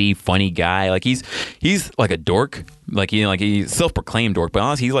this witty, funny guy. Like he's like a dork. Like he's self-proclaimed dork, but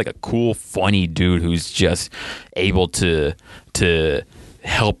honestly, he's like a cool, funny dude who's just able to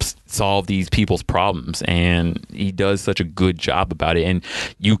help solve these people's problems, and he does such a good job about it, and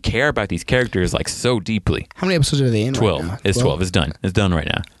you care about these characters like so deeply. How many episodes are they in? 12. Right now? It's 12. It's done right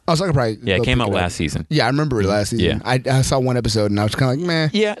now. Oh, so I could probably it came out last season. Yeah, I remember it last season. Yeah. I saw one episode and I was kind of like, meh.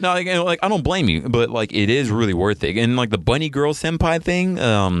 Yeah, no, like I don't blame you, but like it is really worth it. And like the Bunny Girl Senpai thing,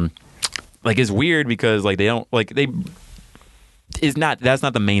 like it's weird because like that's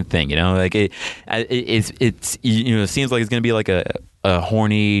not the main thing, you know. Like it's you know, it seems like it's gonna be like a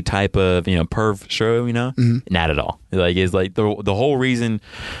horny type of, you know, perv show, you know. Mm-hmm. Not at all. Like it's like the whole reason.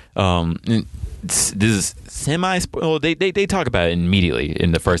 This is semi. Well, they talk about it immediately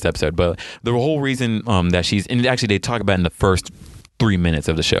in the first episode, but the whole reason that she's, and actually they talk about it in the first 3 minutes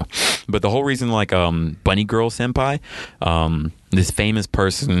of the show, but the whole reason like Bunny Girl Senpai, this famous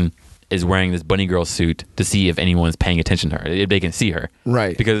person is wearing this bunny girl suit to see if anyone's paying attention to her, if they can see her.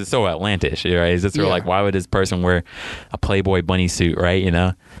 Right. Because it's so outlandish, right? It's just sort of like, why would this person wear a Playboy bunny suit, right? You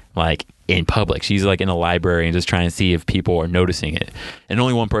know, like in public. She's like in a library and just trying to see if people are noticing it. And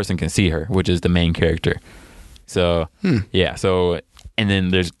only one person can see her, which is the main character. So, yeah. So, and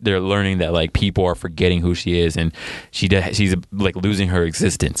then they're learning that like people are forgetting who she is, and she's like losing her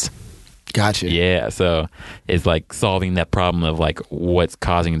existence. Gotcha. Yeah, so it's like solving that problem of like what's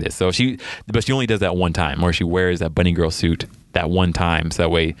causing this. So but she only does that one time, where she wears that bunny girl suit that one time, so that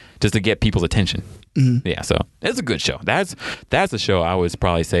way just to get people's attention. Mm-hmm. Yeah, so it's a good show. That's a show I would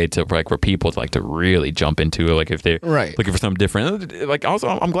probably say to like for people to like to really jump into, like if they're looking for something different. Like also,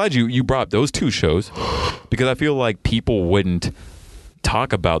 I'm glad you brought up those two shows, because I feel like people wouldn't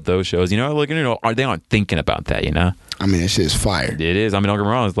talk about those shows, you know, like, you know, they aren't thinking about that, you know. I mean, that shit is fire. It is. I mean, don't get me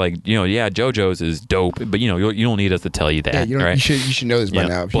wrong. It's like, you know, yeah, JoJo's is dope, but you know, you don't need us to tell you that, right? You should know this by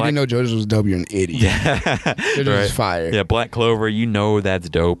now. If you didn't know JoJo's was dope, you're an idiot. Yeah, JoJo's is fire. Yeah, Black Clover, you know that's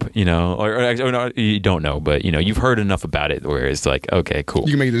dope, you know, or no, you don't know, but you know, you've heard enough about it where it's like, okay, cool.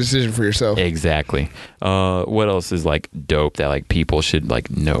 You can make the decision for yourself. Exactly. What else is like dope that like people should like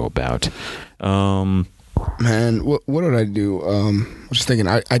know about? Man, what did I do? I was just thinking.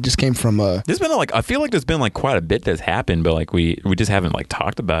 I just came from. There's been like, I feel like there's been like quite a bit that's happened, but like we just haven't like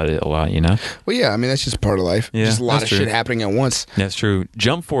talked about it a lot, you know. Well, yeah, I mean that's just part of life. Yeah, just a lot of shit happening at once. That's true.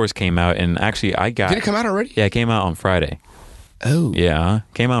 Jump Force came out, and actually Did it come out already? Yeah, it came out on Friday. Oh. Yeah,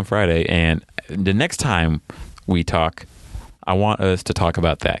 came out on Friday, and the next time we talk, I want us to talk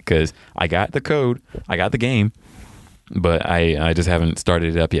about that, because I got the code, I got the game. But I just haven't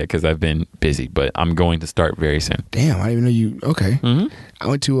started it up yet because I've been busy. But I'm going to start very soon. Damn, I didn't even know you. Okay. Mm-hmm. I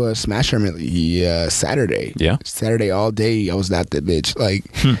went to a Smash tournament Saturday. Yeah. Saturday all day. I was that bitch. Like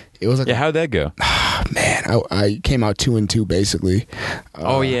it was like. Yeah, how'd that go? Man, I came out 2-2 basically.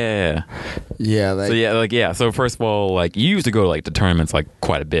 Oh yeah. Yeah. Like, So first of all, like you used to go to like the tournaments like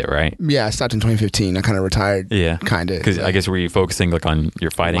quite a bit, right? Yeah, I stopped in 2015. I kind of retired. Yeah. Kind of. Because I guess were you focusing like on your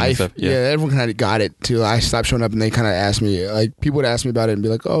fighting life, and stuff? Yeah, everyone kind of got it too. I stopped showing up, and they kind of asked me, like people would ask me about it and be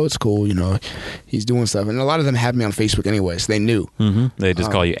like, "Oh, it's cool, you know, he's doing stuff." And a lot of them had me on Facebook anyway, so they knew. Mm-hmm. They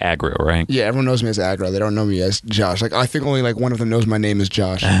just call you Aggro, right? Yeah, everyone knows me as Aggro. They don't know me as Josh. Like I think only like one of them knows my name is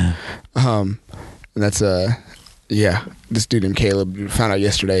Josh. And that's yeah, this dude named Caleb found out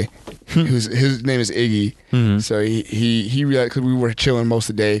yesterday. His name is Iggy. Mm-hmm. So he realized, because we were chilling most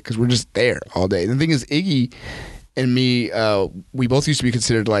of the day because we're just there all day. And the thing is, Iggy and me, we both used to be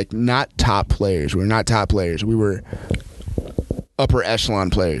considered like not top players. We were not top players. We were upper echelon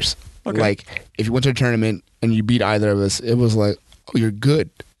players. Okay. Like if you went to a tournament and you beat either of us, it was like, oh, you're good.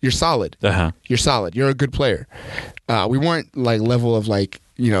 You're solid. Uh-huh. You're solid. You're a good player. We weren't like level of like,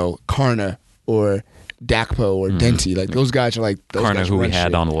 you know, Karna or Dakpo or Denti. Like those guys are like those Karna, guys who we had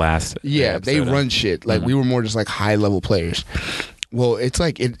shit. on the last episode. They run shit. Like we were more just like high level players. Well, it's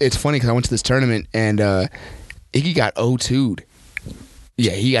like it's funny because I went to this tournament and Iggy got 0-2'd.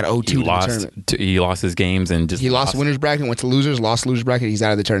 Yeah, he got 0-2 in the tournament. He lost his games and just he lost winners bracket, went to losers, lost losers bracket. He's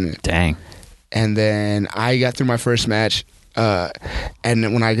out of the tournament. Dang. And then I got through my first match.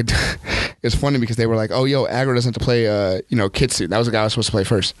 And when I could, it's funny because they were like, "Oh, yo, Aggro doesn't have to play, you know, Kitsu." That was the guy I was supposed to play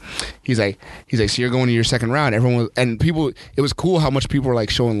first. He's like, "So you're going to your second round." Everyone was, and people. It was cool how much people were like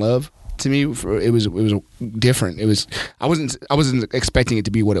showing love to me. It was different. It was I wasn't expecting it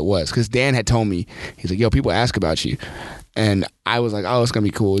to be what it was because Dan had told me, he's like, "Yo, people ask about you," and I was like, "Oh, it's gonna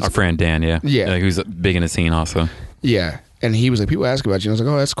be cool." Our friend Dan, yeah, who's big in the scene also. Yeah, and he was like, "People ask about you." And I was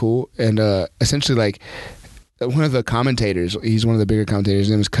like, "Oh, that's cool." And essentially, like. One of the commentators, he's one of the bigger commentators,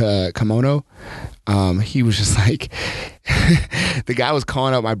 his name is Kimono. He was just like, the guy was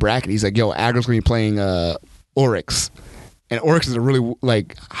calling out my bracket. He's like, yo, Aggro's going to be playing Oryx. And Oryx is a really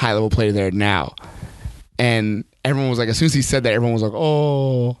like high level player there now. And everyone was like, as soon as he said that, everyone was like,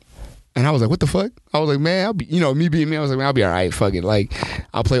 oh. And I was like, what the fuck? I was like, man, I'll be, you know, me being me, I was like, man, I'll be all right, fuck it. Like,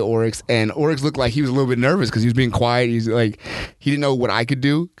 I'll play Oryx. And Oryx looked like he was a little bit nervous because he was being quiet. He's like, he didn't know what I could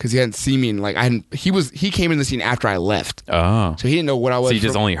do because he hadn't seen me. And like, he came in the scene after I left. Oh. So he didn't know what I was. So you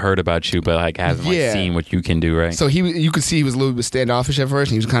just only heard about you, but like hasn't like seen what you can do, right? So you could see he was a little bit standoffish at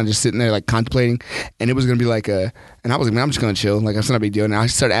first. And he was kind of just sitting there like contemplating. And it was going to be like and I was like, man, I'm just going to chill. Like, it's not a big deal. And I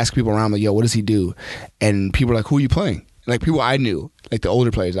started asking people around, like, yo, what does he do? And people were like, who are you playing? Like people I knew, like the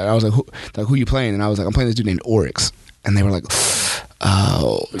older players. I was like, who you playing? And I was like, I'm playing this dude named Oryx. And they were like,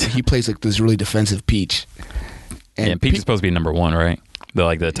 oh, he plays like this really defensive Peach. And Peach is supposed to be number one, right?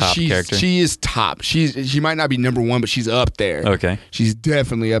 The top character? She is top. She might not be number one, but she's up there. Okay. She's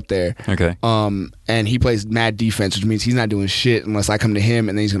definitely up there. Okay. And he plays mad defense, which means he's not doing shit unless I come to him,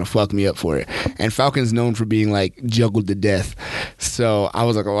 and then he's gonna fuck me up for it. And Falcon's known for being like juggled to death. So I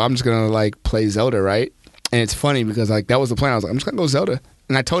was like, oh, I'm just gonna like play Zelda, right? And it's funny because like that was the plan. I was like, I'm just gonna go Zelda.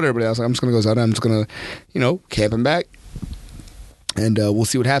 And I told everybody, I was like, I'm just gonna go Zelda. I'm just gonna, camp him back. And we'll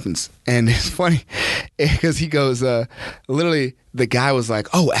see what happens. And it's funny because he goes, literally, the guy was like,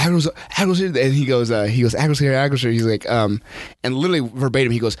 "Oh, Aggro's here," and he goes, "Aggro's here." He's like, and literally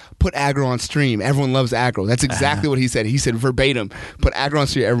verbatim, he goes, "Put Aggro on stream. Everyone loves Aggro." That's exactly what he said. He said verbatim, "Put Aggro on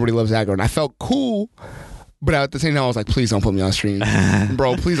stream. Everybody loves Aggro." And I felt cool. But at the same time, I was like, please don't put me on stream.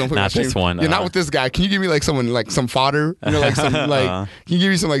 Bro, please don't put me on stream. Not this one. Yeah, not with this guy. Can you give me like someone, like some fodder? Like some, like, can you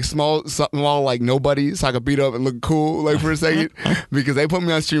give me some like small, like nobody so I could beat up and look cool like for a second? Because they put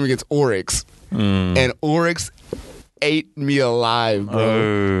me on stream against Oryx. And Oryx ate me alive,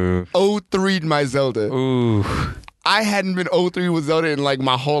 bro. 0-3'd my Zelda. Ooh. I hadn't been 0-3 with Zelda in like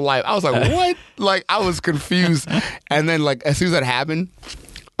my whole life. I was like, what? Like, I was confused. And then like, as soon as that happened,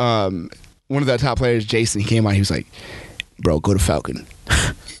 one of the top players, Jason, he came out. He was like, "Bro, go to Falcon."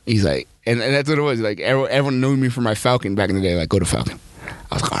 He's like, and that's what it was. Like everyone knew me for my Falcon back in the day. Like, go to Falcon.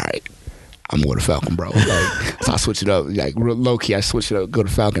 I was like, all right, I'm going to Falcon, bro. Like, so I switched it up. Like real low key, I switched it up. Go to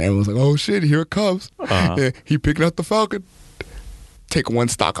Falcon. Everyone's like, oh shit, here it comes. Yeah, he picking up the Falcon. Take one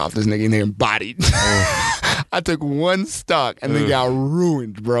stock off this nigga and they're bodied. I took one stock and they got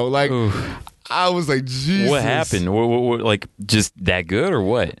ruined, bro. Like. I was like, Jesus. What happened? What, like, just that good or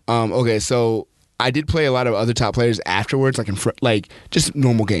what? Okay, so I did play a lot of other top players afterwards, like like just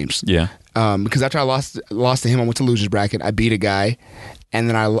normal games. Yeah. Because after I lost to him, I went to losers bracket. I beat a guy, and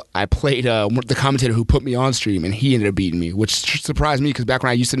then I played the commentator who put me on stream, and he ended up beating me, which surprised me because back when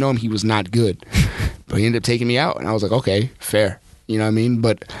I used to know him, he was not good. But he ended up taking me out, and I was like, okay, fair. You know what I mean?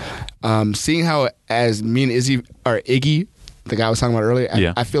 But seeing how as me and Iggy, the guy I was talking about earlier,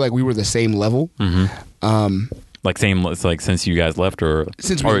 I feel like we were the same level. Mm-hmm. Like since you guys left, or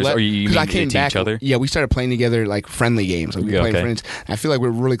since we left, because I came back. Each other? Yeah, we started playing together like friendly games. Like we were playing friends. I feel like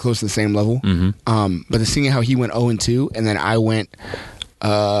we're really close to the same level. Mm-hmm. But seeing how he went 0-2, and then I went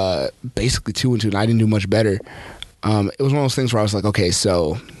basically 2-2, and I didn't do much better. It was one of those things where I was like, okay,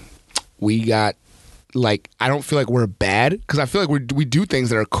 so we got. Like, I don't feel like we're bad because I feel like we do things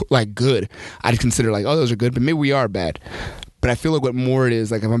that are like good. I'd consider like, oh, those are good, but maybe we are bad. But I feel like what more it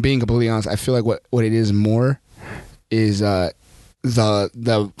is, like if I'm being completely honest, I feel like what it is more is the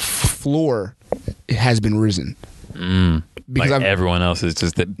floor has been risen. Because like everyone else is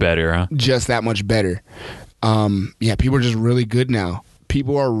just better, huh? Just that much better. Yeah, people are just really good now.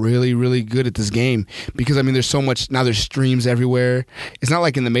 People are really, really good at this game because, I mean, there's so much, now there's streams everywhere. It's not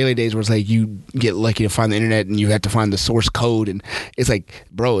like in the Melee days where it's like you get lucky to find the internet and you have to find the source code, and it's like,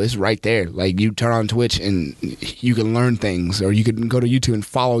 bro, it's right there. Like, you turn on Twitch and you can learn things, or you can go to YouTube and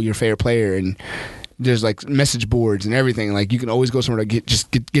follow your favorite player, and there's like message boards and everything. Like, you can always go somewhere to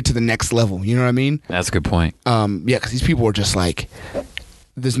get to the next level. You know what I mean? That's a good point. Yeah, because these people are just like,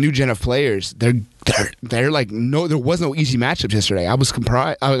 this new gen of players, they're like, no, there was no easy matchups yesterday. I was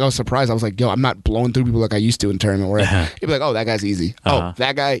surprised. I was like, yo, I'm not blowing through people like I used to in tournament where it'd be like, oh, that guy's easy. Oh,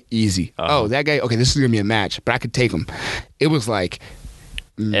 that guy easy. Oh, that guy, okay, this is gonna be a match, but I could take him. It was like,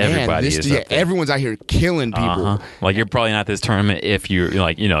 man, everyone's out here killing people. Like, you're probably not this tournament if you're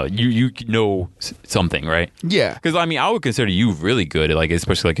like, you know something, right? Yeah. Because I mean, I would consider you really good, like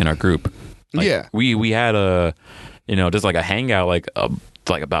especially like in our group. Like, yeah. We had a, just like a hangout like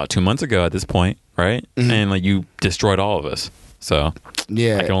about 2 months ago at this point, right? Mm-hmm. And like you destroyed all of us. So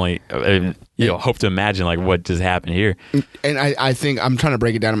yeah, I can only hope to imagine like what just happened here. And I think I'm trying to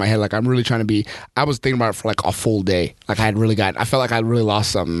break it down in my head. Like, I'm really trying to be. I was thinking about it for like a full day. Like, I felt like I really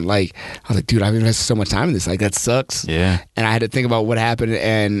lost something. Like, I was like, dude, I've invested so much time in this. Like, that sucks. Yeah. And I had to think about what happened.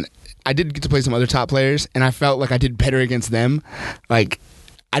 And I did get to play some other top players, and I felt like I did better against them. Like,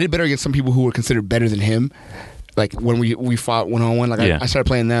 I did better against some people who were considered better than him. Like, when we fought one-on-one, like, I started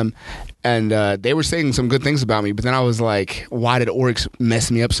playing them, and they were saying some good things about me, but then I was like, why did Oryx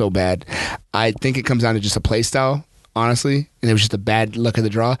mess me up so bad? I think it comes down to just a play style, honestly, and it was just a bad luck of the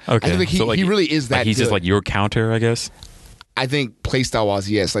draw. Okay. I think he really is that like he's good. Just like your counter, I guess? I think play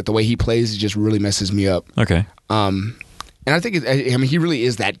style-wise, yes. Like, the way he plays, it just really messes me up. Okay. And I think, he really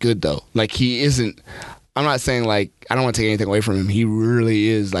is that good, though. Like, he isn't... I'm not saying, like, I don't want to take anything away from him. He really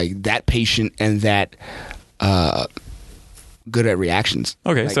is, like, that patient and that... good at reactions.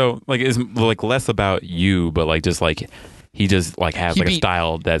 Okay, like, so like it's like less about you, but like just like he just like has like a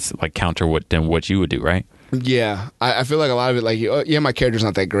style that's like counter than what you would do, right? Yeah, I feel like a lot of it, like, yeah, my character's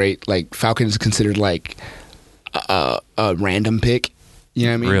not that great. Like, Falcon is considered like a random pick. You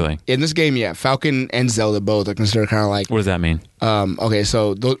know what I mean? Really? In this game, yeah, Falcon and Zelda both are considered kind of like. What does that mean? Okay,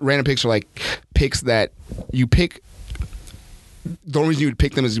 so those random picks are like picks that you pick. The only reason you would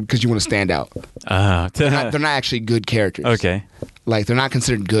pick them is because you want to stand out. They're not actually good characters. Okay. Like, they're not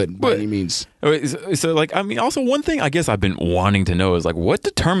considered good by any means. So, like, I mean, also one thing I guess I've been wanting to know is, like, what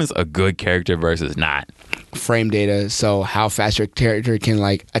determines a good character versus not? Frame data, so how fast your character can,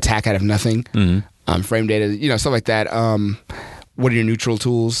 like, attack out of nothing. Mm-hmm. Frame data, you know, stuff like that. What are your neutral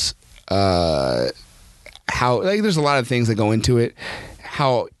tools? How, like, there's a lot of things that go into it.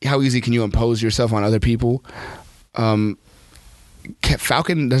 How easy can you impose yourself on other people?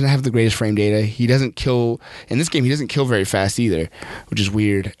 Falcon doesn't have the greatest frame data. He doesn't kill in this game. He doesn't kill very fast either, which is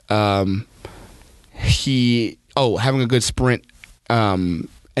weird. Having a good sprint,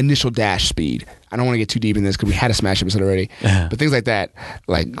 initial dash speed. I don't want to get too deep in this because we had a Smash episode already. But things like that,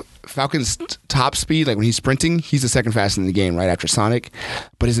 like Falcon's top speed, like when he's sprinting, he's the second fastest in the game, right after Sonic.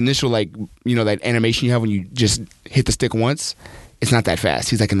 But his initial, like, you know, that animation you have when you just hit the stick once. It's not that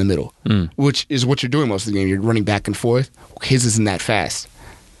fast. He's like in the middle, which is what you're doing most of the game. You're running back and forth. His isn't that fast.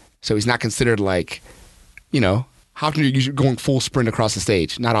 So he's not considered like, you know, how often are you going full sprint across the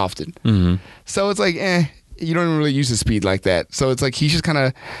stage? Not often. Mm-hmm. So it's like, you don't even really use his speed like that. So it's like he's just kind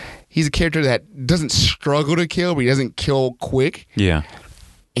of, he's a character that doesn't struggle to kill, but he doesn't kill quick. Yeah.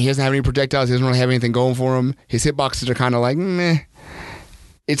 He doesn't have any projectiles. He doesn't really have anything going for him. His hitboxes are kind of like, meh.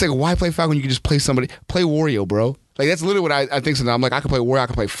 It's like, why play Falcon? You can just play somebody. Play Wario, bro. Like, that's literally what I think. So now I'm like, I can play Wario, I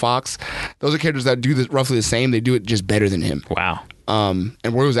can play Fox. Those are characters that do roughly the same. They do it just better than him. Wow. And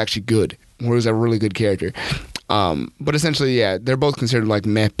Wario's actually good. Wario's a really good character. But essentially, yeah, they're both considered like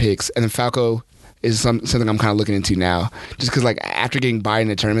meh picks. And then Falco is something I'm kind of looking into now. Just because, like, after getting by in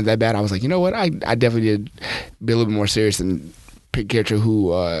the tournament that bad, I was like, you know what? I definitely did be a little bit more serious and pick a character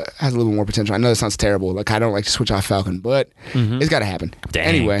who has a little bit more potential. I know that sounds terrible. Like, I don't like to switch off Falcon, but it's got to happen. Dang.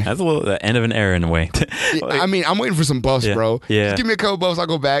 Anyway. That's a little the end of an era in a way. I mean, I'm waiting for some buffs, bro. Yeah. Just give me a couple buffs, I'll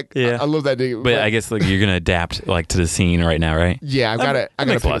go back. Yeah. I love that nigga. But I guess, like, you're going to adapt, like, to the scene right now, right? Yeah, I gotta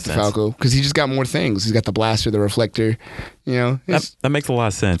pick up the Falco because he just got more things. He's got the blaster, the reflector. You know, that makes a lot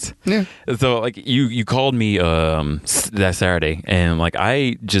of sense. Yeah. So, like, you called me that Saturday, and, like,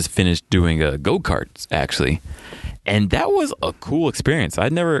 I just finished doing a go-karts, actually. And that was a cool experience. I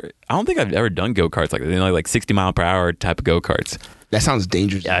don't think I've ever done go-karts like that. You know, like 60 mile per hour type of go-karts. That sounds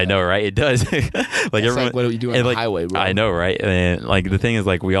dangerous. Yeah, I know, right? It does. Like, everyone, like what are you doing on the highway, bro? I know, right? And, like, the thing is,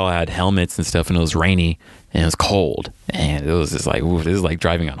 like, we all had helmets and stuff, and it was rainy, and it was cold. And it was just like, ooh, this is like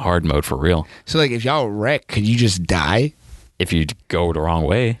driving on hard mode for real. So, like, if y'all wreck, could you just die? If you go the wrong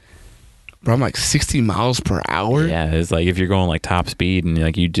way. Bro, I'm like 60 miles per hour? Yeah, it's like if you're going, like, top speed, and,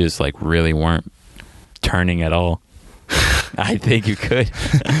 like, you just, like, really weren't turning at all. I think you could.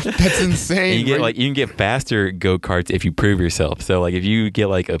 That's insane. And you can get faster go-karts if you prove yourself. So, like, if you get,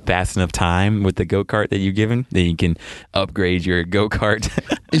 like, a fast enough time with the go-kart that you've given, then you can upgrade your go-kart.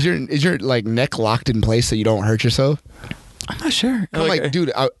 Is your like neck locked in place so you don't hurt yourself? I'm not sure. I'm like,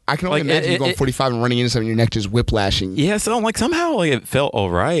 dude, I can only imagine you going 45 and running into something, your neck just whiplashing. Yeah, so, like, somehow, like, it felt all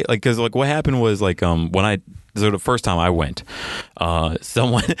right. Like, because, like, what happened was, like, so the first time I went, so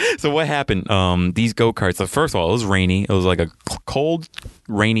what happened, these go-karts, so first of all, it was rainy. It was like a cold,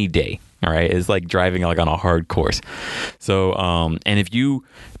 rainy day. All right. It's like driving, like, on a hard course. So, and if you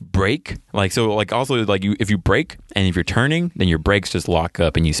brake, like, so, like, also, like, if you brake and if you're turning, then your brakes just lock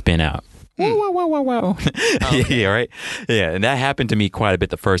up and you spin out. Wow. Okay. Yeah, right. Yeah. And that happened to me quite a bit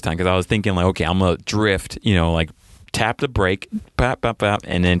the first time because I was thinking, like, okay, I'm going to drift, you know, like, tap the brake, pop,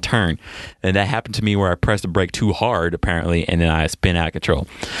 and then turn. And that happened to me where I pressed the brake too hard, apparently, and then I spin out of control.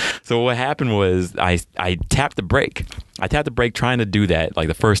 So what happened was I tapped the brake. I tapped the brake trying to do that, like,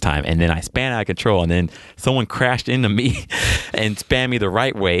 the first time, and then I span out of control, and then someone crashed into me and spun me the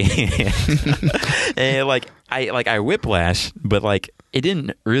right way. And, I whiplash, but, like, it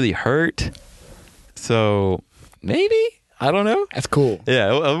didn't really hurt. So maybe? I don't know. That's cool.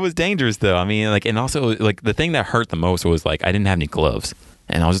 Yeah, it was dangerous though. I mean, like, and also, like, the thing that hurt the most was, like, I didn't have any gloves,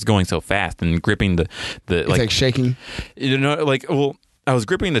 and I was just going so fast and gripping the it's like shaking. You know, like, well, I was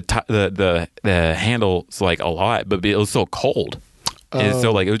gripping the handles, like, a lot, but it was so cold. And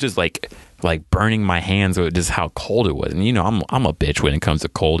so, like, it was just like burning my hands with just how cold it was. And, you know, I'm a bitch when it comes to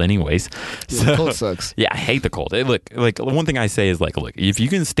cold anyways. Yeah, so, cold sucks. Yeah, I hate the cold. Look, like, one thing I say is, like, look, if you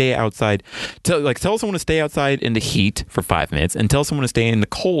can stay outside, tell someone to stay outside in the heat for 5 minutes and tell someone to stay in the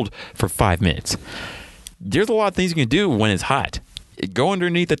cold for 5 minutes. There's a lot of things you can do when it's hot. Go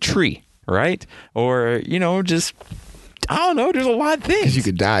underneath a tree, right? Or, you know, just, I don't know. There's a lot of things. Because you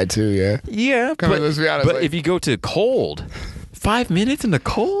could die too, yeah. Yeah. Let's be honest. But like, if you go to cold, 5 minutes in the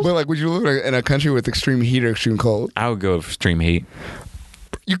cold? But, like, would you live in a country with extreme heat or extreme cold? I would go extreme heat.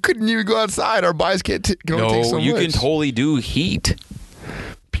 You couldn't even go outside. Our bodies can only take so much. You can totally do heat.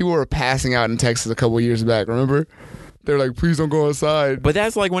 People were passing out in Texas a couple of years back, remember? They're like, please don't go outside. But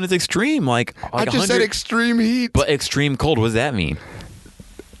that's like when it's extreme. Like I just said extreme heat. But extreme cold, what does that mean?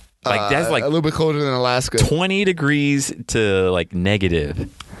 Like that's like a little bit colder than Alaska. 20 degrees to like negative.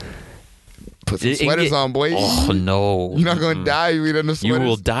 Put some sweaters on, boy. Oh, no. You're not going to die if you eat in the sweaters. You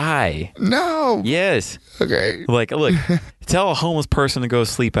will die. No. Yes. Okay. Like, look, tell a homeless person to go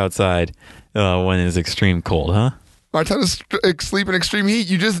sleep outside when it's extreme cold, huh? I tell to sleep in extreme heat.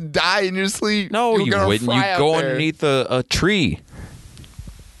 You just die in your sleep. No, you wouldn't. You go underneath a tree.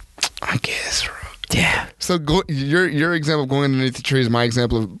 I guess, bro. Yeah. So your example of going underneath the tree is my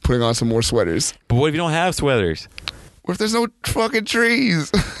example of putting on some more sweaters. But what if you don't have sweaters? What if there's no fucking trees?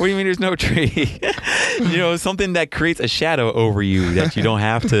 What do you mean there's no tree? Something that creates a shadow over you that you don't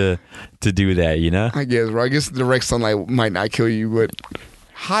have to do that, you know? I guess, bro. I guess direct sunlight might not kill you, but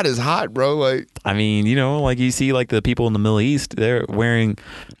hot is hot, bro. Like, I mean, like you see like the people in the Middle East, they're wearing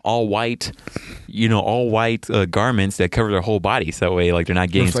all white garments that cover their whole body. So that way, like, they're not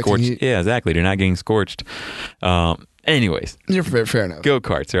getting scorched. Heat. Yeah, exactly. They're not getting scorched. Anyways, you're fair enough.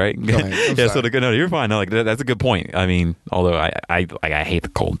 Go-karts, right? Go ahead. Yeah, so you're fine. No, like that's a good point. I mean, although I hate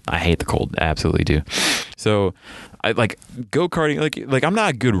the cold. I hate the cold. I absolutely do. So I like go-karting. Like I'm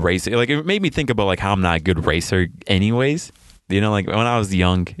not a good racer. Like it made me think about like how I'm not a good racer. Anyways, like when I was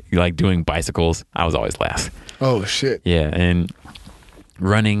young, like doing bicycles, I was always last. Oh shit. Yeah, and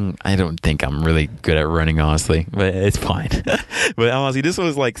running, I don't think I'm really good at running, honestly, but it's fine. But honestly, this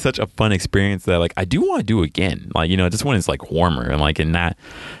was like such a fun experience that like I do want to do again. Like, just when it's like warmer and like and not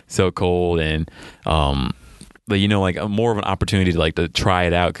so cold and like more of an opportunity to try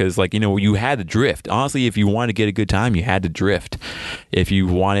it out because like you had to drift. Honestly, if you wanted to get a good time, you had to drift. If you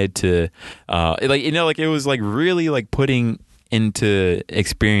wanted to it was like really like putting into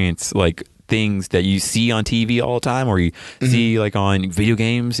experience like things that you see on TV all the time or you see like on video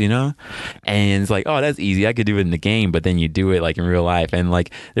games, and it's like, oh, that's easy, I could do it in the game, but then you do it like in real life, and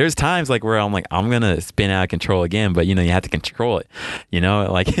like there's times like where I'm like, I'm gonna spin out of control again, but you have to control it,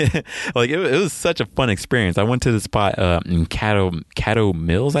 like like it was such a fun experience. I went to the spot in Caddo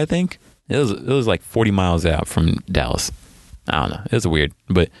Mills, I think it was like 40 miles out from Dallas. I don't know, it was weird,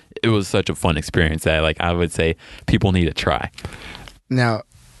 but it was such a fun experience that like I would say people need to try. Now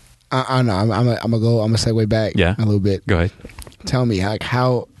I know. I'm gonna segue back. Yeah. A little bit. Go ahead. Tell me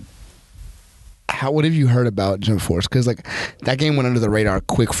how what have you heard about Jump Force? Because like that game went under the radar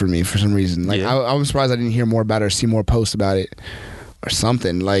quick for me for some reason. Like I was surprised I didn't hear more about it or see more posts about it or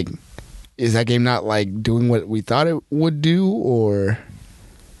something. Like, is that game not like doing what we thought it would do, or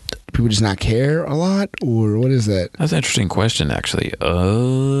people just not care a lot, or what is that? That's an interesting question, actually.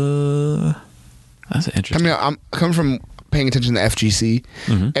 That's interesting. I mean, I'm coming from paying attention to FGC.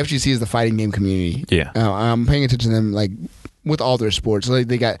 Mm-hmm. FGC is the fighting game community. Yeah. I'm paying attention to them like with all their sports. Like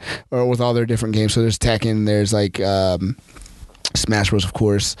they got, or with all their different games. So there's Tekken, there's like Smash Bros, of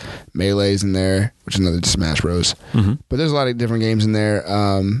course. Melee's in there, which is another Smash Bros. Mm-hmm. But there's a lot of different games in there.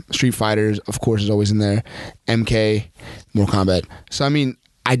 Street Fighters, of course, is always in there. MK, Mortal Kombat. So I mean,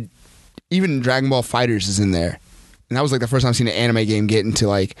 even Dragon Ball Fighters is in there. And that was like the first time I've seen an anime game get into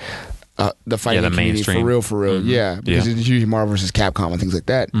like the fighting community mainstream. For real. Mm-hmm. Yeah, because it's usually Marvel vs. Capcom and things like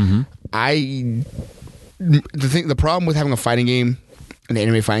that. Mm-hmm. The problem with having a fighting game, an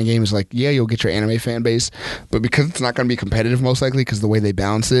anime fighting game, is like, yeah, you'll get your anime fan base, but because it's not going to be competitive most likely because the way they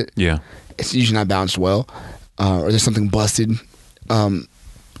balance it, it's usually not balanced well, or there's something busted.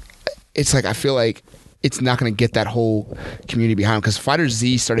 It's like I feel like it's not going to get that whole community behind because Fighter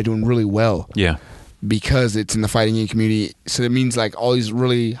Z started doing really well. Yeah. Because it's in the fighting game community, so it means like all these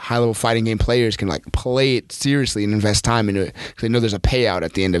really high level fighting game players can like play it seriously and invest time into it because they know there's a payout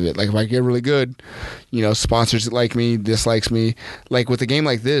at the end of it. Like if I get really good, sponsors like me, dislikes me. Like with a game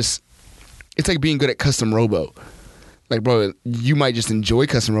like this, it's like being good at custom robo. Like, bro, you might just enjoy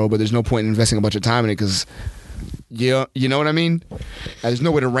custom robo, but there's no point in investing a bunch of time in it because you know what I mean. There's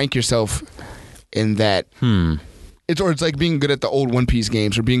no way to rank yourself in that. It's like being good at the old One Piece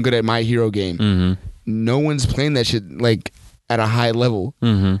games or being good at My Hero game. Mm-hmm. No one's playing that shit like at a high level.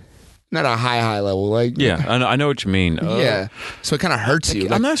 Mm-hmm. Not a high level. Like I know what you mean. Yeah, so it kind of hurts you.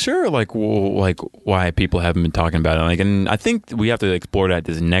 I'm not sure like why people haven't been talking about it. Like, and I think we have to explore that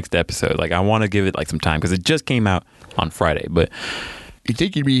this next episode. Like, I want to give it like some time because it just came out on Friday. But you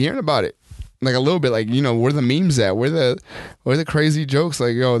think you'd be hearing about it? Like a little bit, like where the memes at? Where the crazy jokes?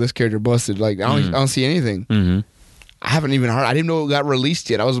 Like, oh, this character busted. Like, I don't see anything. Mm-hmm. I haven't even heard. I didn't know it got released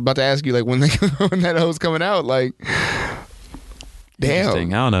yet. I was about to ask you like when that was coming out. Like,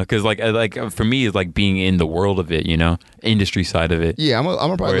 Interesting. I don't know, because like for me, it's like being in the world of it, industry side of it. Yeah, I'm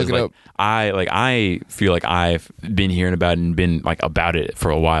gonna probably look it up. I feel like I've been hearing about it and been like about it for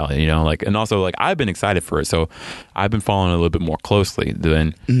a while, and also like I've been excited for it, so I've been following it a little bit more closely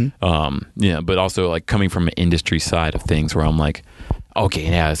than, but also like coming from an industry side of things where I'm like, okay,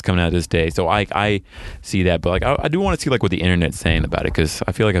 yeah, it's coming out this day, so I see that, but like I do want to see like what the internet's saying about it, because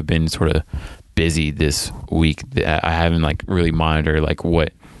I feel like I've been sort of busy this week. I haven't like really monitored like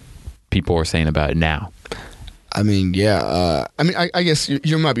what people are saying about it now. I mean, yeah. I guess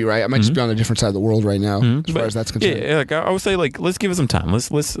you might be right. I might just be on a different side of the world right now, as far as that's concerned. Yeah, like I would say, like let's give it some time.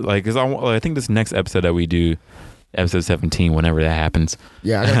 Let's like, because I think this next episode that we do, episode 17, whenever that happens.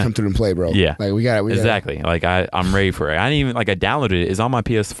 Yeah, I gotta come through and play, bro. Yeah, like we got it. Exactly. Like I'm ready for it. I didn't even I downloaded it. It's on my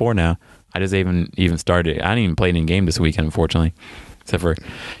PS4 now. I just even started it. I didn't even play any game this weekend, unfortunately, except for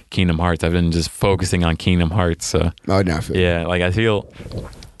Kingdom Hearts. I've been just focusing on Kingdom Hearts. So yeah, like I feel.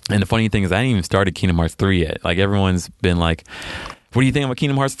 And the funny thing is, I hadn't even started Kingdom Hearts 3 yet. Like everyone's been like, "What do you think about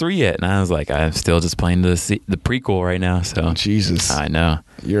Kingdom Hearts 3 yet?" And I was like, "I'm still just playing the prequel right now." So Jesus, I know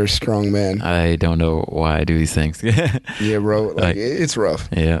you're a strong man. I don't know why I do these things. Yeah, bro. Like it's rough.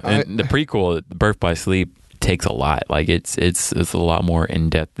 Yeah, and the prequel, Birth by Sleep, takes a lot. Like it's a lot more in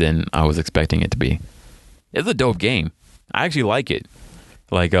depth than I was expecting it to be. It's a dope game. I actually like it.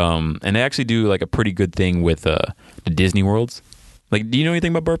 Like and they actually do like a pretty good thing with the Disney worlds. Like, do you know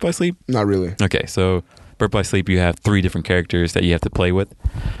anything about Birth by Sleep? Not really. Okay, so Birth by Sleep, you have 3 different characters that you have to play with.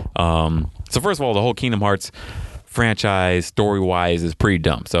 So first of all, the whole Kingdom Hearts franchise, story-wise, is pretty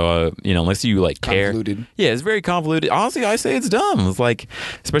dumb. So, unless you, like, care. Convoluted. Yeah, it's very convoluted. Honestly, I say it's dumb. It's like,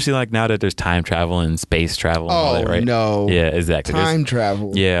 especially, like, now that there's time travel and space travel and all that, right? No. Yeah, exactly. Time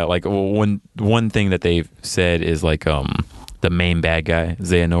travel. Yeah, like, one thing that they've said is, like, the main bad guy,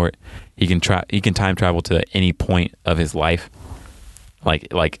 Xehanort, he can time travel to any point of his life.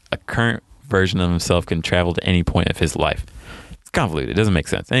 Like a current version of himself can travel to any point of his life. It's convoluted. It doesn't make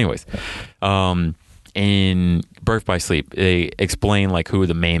sense. Anyways, in Birth by Sleep, they explain like who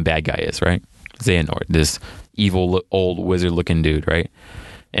the main bad guy is, right? Xehanort, this evil old wizard-looking dude, right?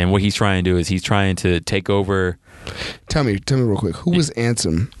 And what he's trying to do is he's trying to take over. Tell me real quick. Who was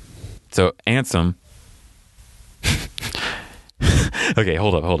Ansem? So Ansem. Okay,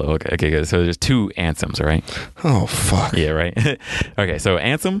 hold up. Okay, good. So there's 2 Ansems, right? Oh, fuck. Yeah, right. Okay, so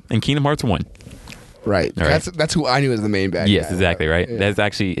Ansem in Kingdom Hearts 1. Right. That's who I knew as the main bad guy. Yes, exactly, right? Yeah.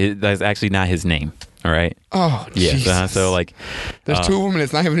 That's actually not his name, all right? Oh, Jesus. Yes. So, like... There's 2 of them and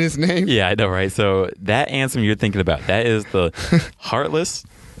it's not even his name? Yeah, I know, right? So that Ansem you're thinking about, that is the Heartless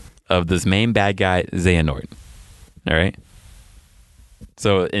of this main bad guy, Xehanort. All right?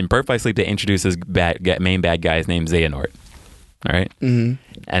 So in Birth by Sleep, they introduce this main bad guy's name, Xehanort. All right, and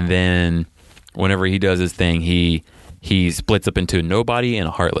then whenever he does his thing, he splits up into Nobody and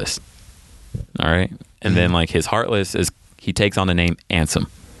a Heartless. All right, and then like his Heartless he takes on the name Ansem.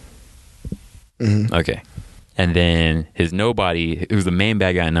 Okay, and then his Nobody, who's the main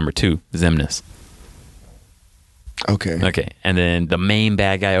bad guy in number 2, Xemnas. Okay, and then the main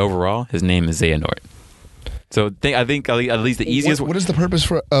bad guy overall, his name is Xehanort. So I think at least the easiest. What is the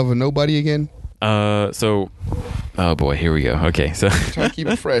purpose of a Nobody again? Oh boy, here we go. Okay, so try to keep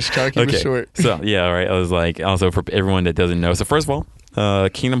it fresh. Try to keep it short. So yeah, all right. I was like, also for everyone that doesn't know. So first of all,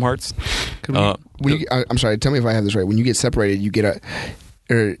 Kingdom Hearts. I'm sorry. Tell me if I have this right. When you get separated, you get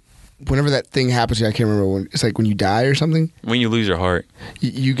whenever that thing happens, I can't remember when. It's like when you die or something. When you lose your heart,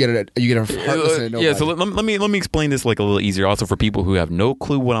 you get a Heartless and a Nobody. Yeah. So let me explain this like a little easier. Also for people who have no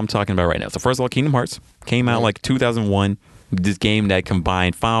clue what I'm talking about right now. So first of all, Kingdom Hearts came out like 2001. This game that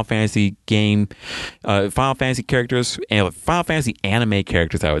combined Final Fantasy characters and Final Fantasy anime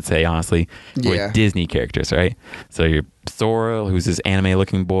characters, I would say, honestly, with Disney characters, right? So you're Sora, who's this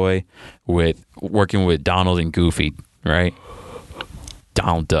anime-looking boy, working with Donald and Goofy, right?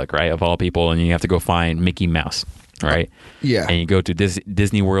 Donald Duck, right, of all people, and you have to go find Mickey Mouse, right? Yeah. And you go to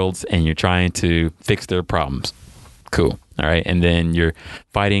Disney worlds, and you're trying to fix their problems. Cool, all right? And then you're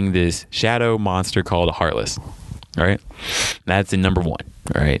fighting this shadow monster called a Heartless. All right, that's in number 1.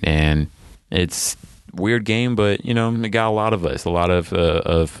 All right, and it's a weird game, but it got a lot of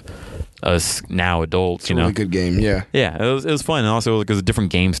us now adults. It's a really good game. Yeah, it was fun, and also like, it was a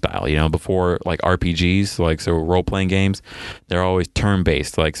different game style. Before like RPGs, like so role playing games, they're always turn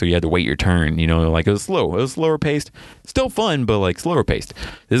based. Like so, you had to wait your turn. Like it was slow. It was slower paced. Still fun, but like slower paced.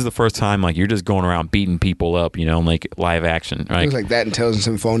 This is the first time like you're just going around beating people up. Like live action. Right? It was like that in Tales of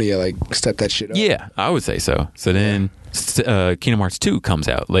Symphonia. Like step that shit up. Yeah, I would say so. So then Kingdom Hearts 2 comes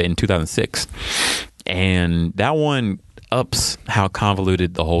out late in 2006, and that one ups how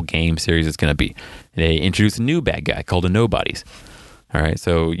convoluted the whole game series is going to be. They introduce a new bad guy called the Nobodies. All right,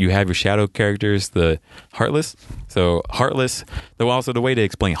 so you have your shadow characters, the Heartless. So Heartless, though, also the way to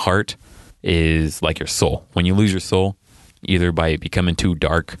explain heart is like your soul. When you lose your soul, either by becoming too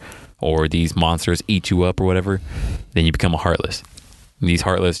dark or these monsters eat you up or whatever, then you become a Heartless. And these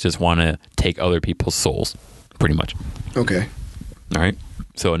Heartless just want to take other people's souls, pretty much. Okay. All right.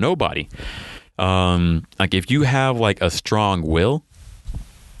 So a nobody, like if you have like a strong will,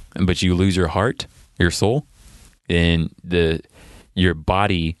 but you lose your heart, your soul, then your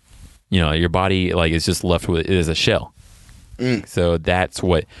body like is just left with it is a shell. So that's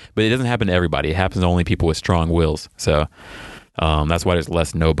what, but it doesn't happen to everybody. It happens to only people with strong wills. So that's why there's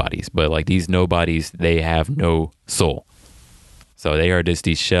less nobodies. But like these nobodies, they have no soul. So they are just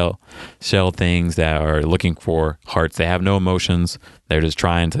these shell things that are looking for hearts. They have no emotions. They're just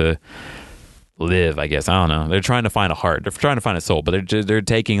trying to live, I guess. I don't know. They're trying to find a heart. They're trying to find a soul, but they're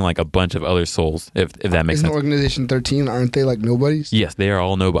taking like a bunch of other souls, if that makes sense. Isn't Organization 13, aren't they like nobodies? Yes, they are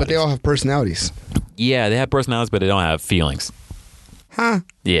all nobodies. But they all have personalities. Yeah, they have personalities, but they don't have feelings. Huh.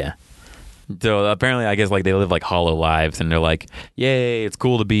 Yeah. So apparently, I guess like they live like hollow lives, and they're like, yay, it's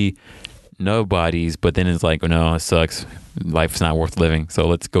cool to be nobodies, but then it's like, oh no, it sucks. Life's not worth living, so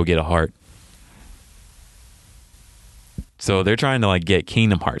let's go get a heart. So they're trying to like get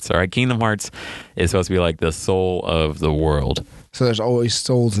Kingdom Hearts. All right, Kingdom Hearts is supposed to be like the soul of the world. So there's always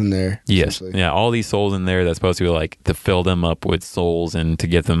souls in there. Yes, yeah, all these souls in there that's supposed to be like to fill them up with souls and to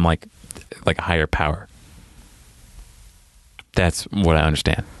give them like a higher power. That's what I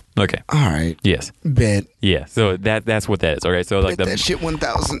understand. Okay. All right. Yes. Bet. Yeah. So that's what that is. Okay. So like that shit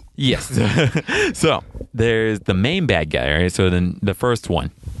 1,000. Yes. So there's the main bad guy. Right. So then the first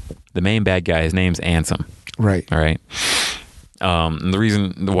one, the main bad guy, his name's Ansem. Right. All right. The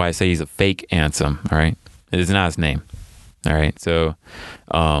reason why I say he's a fake Ansem, all right, it is not his name. All right. So,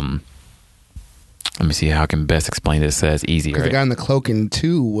 let me see how I can best explain this as easy. Right? The guy in the cloak in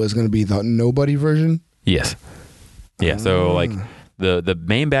 2 was going to be the nobody version. Yes. Yeah. So like the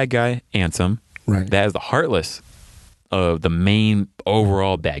main bad guy, Ansem, right? That is the Heartless of the main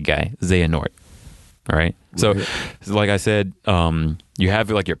overall bad guy, Xehanort. All right. So like I said, you have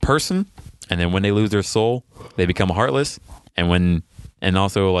like your person, and then when they lose their soul, they become Heartless, and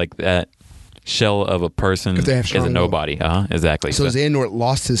also like that shell of a person is a nobody. Exactly. So Xehanort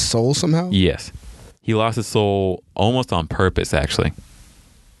lost his soul somehow? Yes. He lost his soul almost on purpose, actually.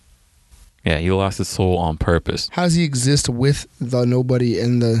 Yeah, he lost his soul on purpose. How does he exist with the nobody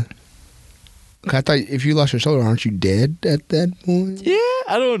and the... I thought if you lost your soul, aren't you dead at that point? Yeah,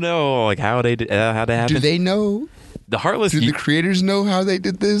 I don't know like how that happened. Do they know? The Heartless... Do the creators know how they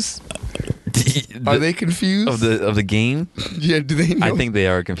did this? Are they confused? Of the game? Yeah, do they know? I think they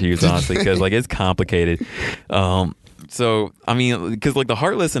are confused, honestly, because like it's complicated. So, I mean, because like the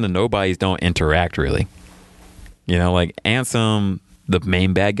Heartless and the nobodies don't interact really. You know, like Ansem, the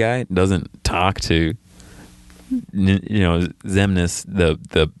main bad guy, doesn't talk to, Xemnas,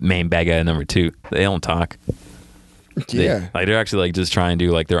 the main bad guy number 2. They don't talk. Yeah. They're actually like just trying to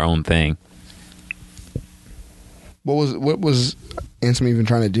do like their own thing. What was Ansem even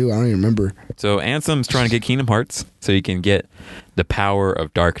trying to do? I don't even remember. So Ansem's trying to get Kingdom Hearts so he can get the power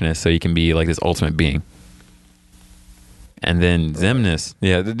of darkness so he can be like this ultimate being. And then Xemnas,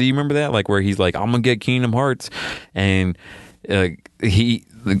 yeah, do you remember that? Like where he's like, I'm gonna get Kingdom Hearts, and he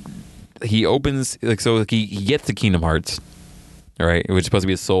opens he gets the Kingdom Hearts, right? Which is supposed to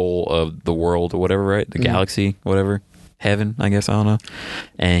be a soul of the world or whatever, right? The galaxy, whatever, heaven, I guess, I don't know.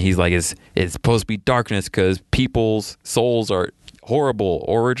 And he's like, it's supposed to be darkness because people's souls are horrible,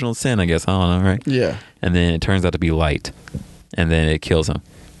 original sin, I guess, I don't know, right? Yeah. And then it turns out to be light, and then it kills him.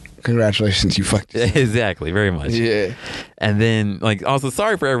 Congratulations, you fucked. Exactly, very much. Yeah. And then, like, also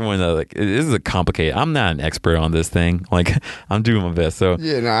sorry for everyone though. Like, this is a complicated. I'm not an expert on this thing. Like, I'm doing my best. So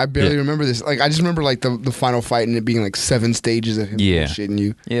yeah, no, I barely remember this. Like, I just remember like the final fight and it being like 7 stages of him bullshitting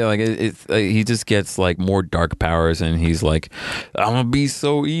you. Yeah, like it's like, he just gets like more dark powers, and he's like, I'm gonna be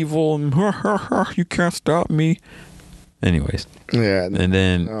so evil, and you can't stop me. Anyways, yeah. And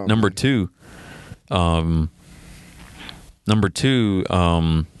then number two,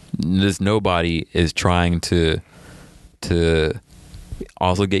 this nobody is trying to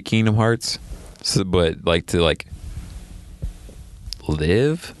also get Kingdom Hearts, but like to like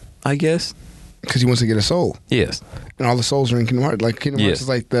live, I guess, because he wants to get a soul. Yes, and all the souls are in Kingdom Hearts. Like Kingdom Hearts is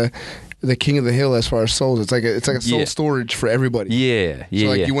like the king of the hill as far as souls. It's like a soul storage for everybody. Yeah, So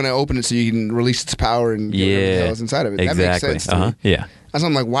like you want to open it so you can release its power and get whatever the hell is inside of it. Exactly. That makes sense to me. Yeah. That's why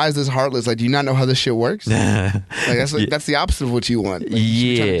I'm like, why is this Heartless? Like, do you not know how this shit works? That's the opposite of what you want. Like,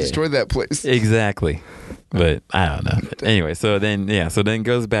 you're trying to destroy that place. Exactly. But I don't know. Anyway, so then it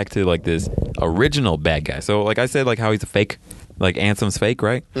goes back to like this original bad guy. So like I said, like how he's a fake, like Ansem's fake,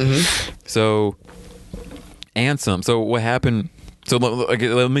 right? Mm-hmm. So Ansem. So what happened? So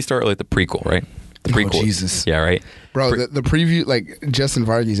let me start with the prequel, right? The prequel. Oh, Jesus. Yeah, right. Bro, the preview, like Justin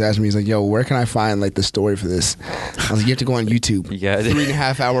Varghese asked me, he's like, "Yo, where can I find like the story for this?" I was like, "You have to go on YouTube. Yeah,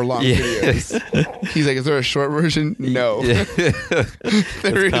 3.5 hour long videos." He's like, "Is there a short version?" No.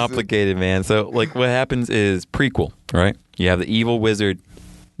 It's complicated, man. So like, what happens is prequel, right? You have the evil wizard.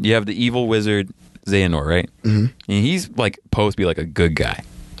 Xehanort, right? Mm-hmm. And he's like supposed to be like a good guy,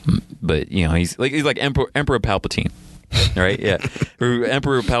 but he's like Emperor Palpatine. Right? Yeah.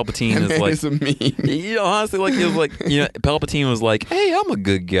 Emperor Palpatine is like, is a meme. Honestly, like it was like, Palpatine was like, "Hey, I'm a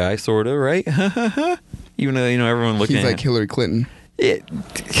good guy, sort of, right?" Even though everyone looking He's at like him. Hillary Clinton. Yeah.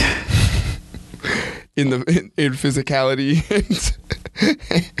 in physicality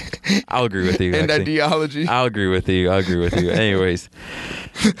I'll agree with you. and actually. ideology. I'll agree with you. Anyways,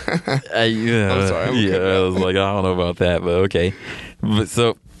 I'm sorry. I was like, I don't know about that, but okay. But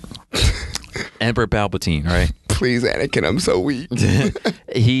so, Emperor Palpatine, right? Please, Anakin, I'm so weak.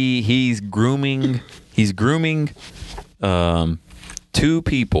 He's grooming two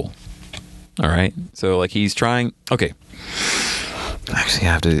people. All right. So like he's trying. Okay. Actually,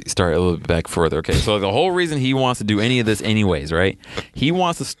 I have to start a little bit back further. Okay. So the whole reason he wants to do any of this, anyways, right? He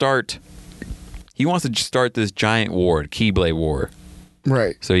wants to start this giant war, Keyblade War.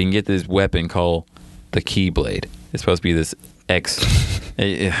 Right. So he can get this weapon called the Keyblade. It's supposed to be this X.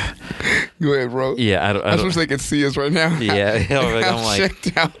 Go ahead, bro. Yeah, I just wish they could see us right now. Yeah, I'm like,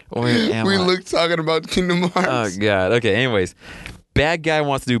 checked out. We look talking about Kingdom Hearts. Oh God. Okay. Anyways, bad guy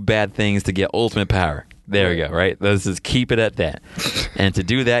wants to do bad things to get ultimate power. There we go. Right. Let's just keep it at that. And to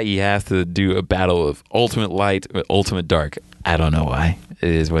do that, he has to do a battle of ultimate light with ultimate dark. I don't know why.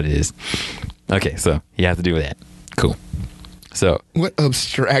 It is what it is. Okay, so he has to do that. Cool. So what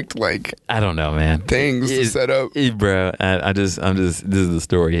abstract I don't know, man. Things to set up, bro. I'm just. This is the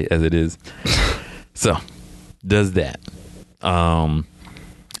story as it is. So does that, and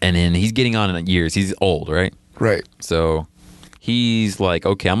then he's getting on in years. He's old, right? Right. So he's like,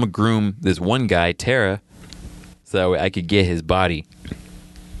 okay, I'm gonna groom this one guy, Terra, so I could get his body.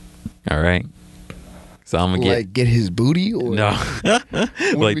 All right. So I'm gonna get his booty, or no,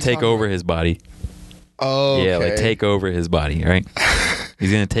 like take over his body. Oh, okay. Yeah, like take over his body, right?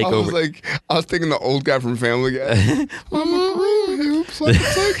 He's gonna take over. I was thinking the old guy from Family Guy. I'm gonna groom him so I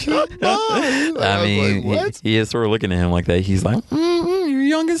can take his body. I mean, what? he is sort of looking at him like that. He's like, "You're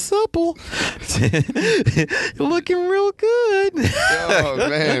young and supple. You're looking real good." Oh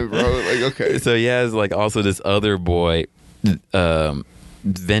man, bro. Like, okay. So he has like also this other boy,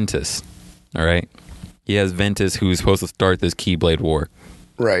 Ventus. All right, he has Ventus, who's supposed to start this Keyblade War.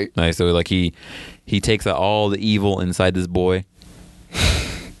 Right. Right. So like he takes out all the evil inside this boy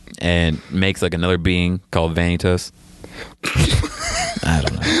and makes like another being called Vanitas. I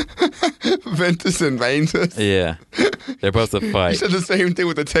don't know. Ventus and Vanitas. Yeah, they're supposed to fight. You said the same thing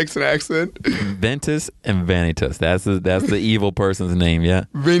with the Texan accent. Ventus and Vanitas. That's the evil person's name. Yeah.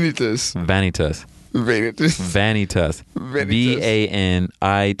 Vanitas. Vanitas. Vanitas. Vanitas.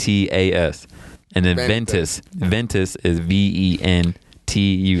 Vanitas. And then Ventus. Ventus is Ventus.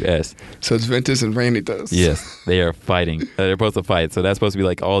 So it's Ventus and Vanitas. Yes, they are fighting. They're supposed to fight. So that's supposed to be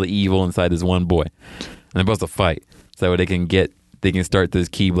like all the evil inside this one boy. And they're supposed to fight so they can start this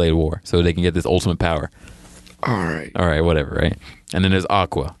Keyblade War, so they can get this ultimate power. All right, whatever, right? And then there's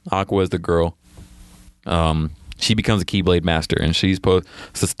Aqua. Aqua is the girl. She becomes a Keyblade master, and she's supposed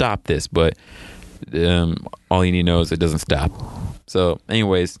to stop this, but all you need to know is it doesn't stop. So,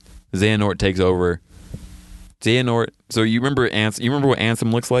 anyways, Xehanort takes over. Xehanort. So you remember what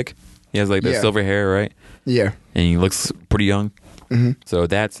Ansem looks like? He has like the silver hair, right? Yeah. And he looks pretty young. Mm-hmm. So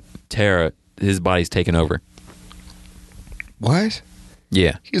that's Terra. His body's taken over. What?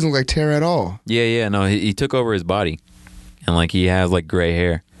 Yeah. He doesn't look like Terra at all. Yeah. No, he took over his body, and like he has like gray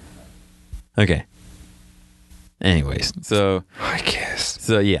hair. Okay. Anyways, so I guess.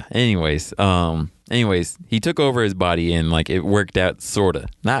 So yeah. Anyways, he took over his body, and like it worked out sorta.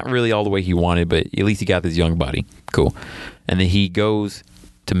 Not really all the way he wanted, but at least he got this young body. Cool. And then he goes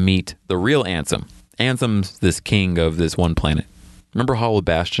to meet the real Ansem. Ansem's this king of this one planet. Remember Hollow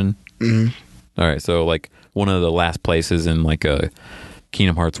Bastion? Mm-hmm. All right, so like one of the last places in like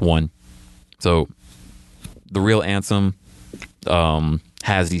Kingdom Hearts 1. So the real Ansem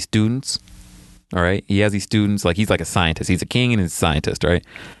has these students. All right, he has these students. Like he's like a scientist. He's a king and he's a scientist, right?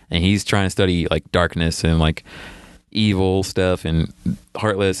 And he's trying to study like darkness and like evil stuff and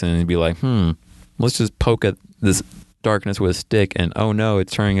Heartless, and he'd be like, let's just poke at this darkness with a stick, and oh no,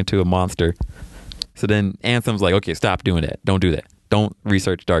 it's turning into a monster. So then Anthem's like, okay, stop doing that. Don't do that. Don't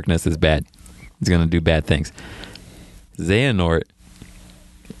research darkness. It's bad. It's going to do bad things. Xehanort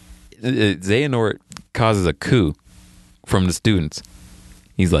causes a coup from the students.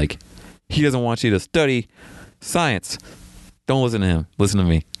 He's like, he doesn't want you to study science. Don't listen to him. Listen to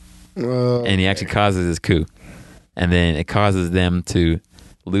me. And he actually causes this coup. And then it causes them to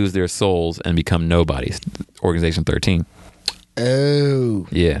lose their souls and become nobodies. Organization 13. Oh.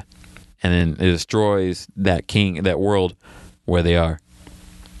 Yeah. And then it destroys that world where they are.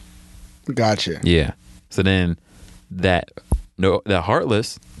 Gotcha. Yeah. So then the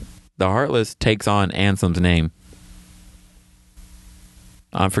Heartless takes on Ansem's name.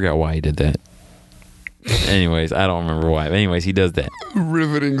 I forgot why he did that. Anyways, I don't remember why. But anyways, he does that.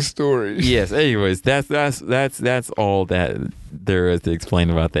 Riveting story. Yes. Anyways, that's all that there is to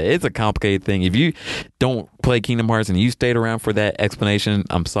explain about that. It's a complicated thing. If you don't play Kingdom Hearts and you stayed around for that explanation,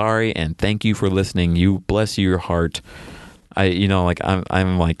 I'm sorry and thank you for listening. You bless your heart.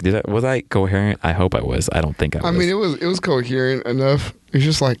 I'm like, was I coherent? I hope I was. I don't think I was. I mean, it was coherent enough. It's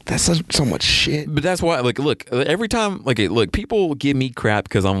just like, that's so much shit. But that's why, like, look, every time, like, look, people give me crap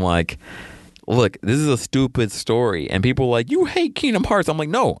because I'm like, look, this is a stupid story, and people are like, you hate Kingdom Hearts. I'm like,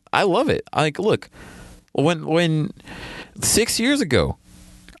 no, I love it. Like, look, when 6 years ago,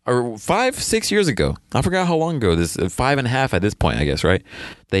 or 5-6 years ago, I forgot how long ago, this 5.5 at this point, I guess, right?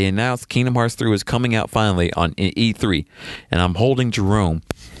 They announced Kingdom Hearts 3 was coming out finally on E3, and I'm holding Jerome,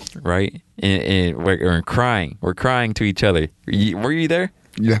 right? And we're crying. We're crying to each other. Were you there?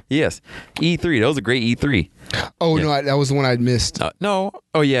 Yeah. Yes. E3. That was a great E3. Oh, yeah. No, that was the one I'd missed. No.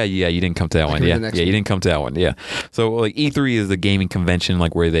 Oh, yeah. You didn't come to that one. Yeah. You didn't come to that one. Yeah. So, like, E3 is the gaming convention,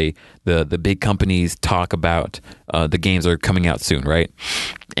 like, where the big companies talk about the games that are coming out soon, right?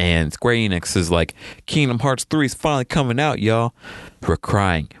 And Square Enix is like, Kingdom Hearts 3 is finally coming out, y'all. We're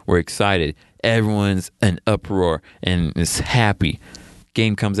crying. We're excited. Everyone's in uproar and is happy.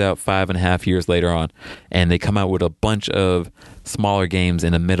 Game comes out 5.5 years later on, and they come out with a bunch of smaller games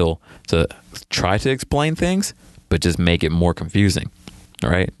in the middle to try to explain things, but just make it more confusing. All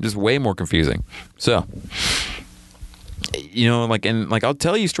right, just way more confusing. So, I'll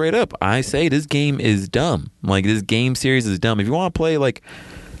tell you straight up, I say this game is dumb. Like, this game series is dumb. If you want to play like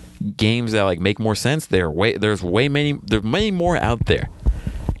games that like make more sense, there's many more out there.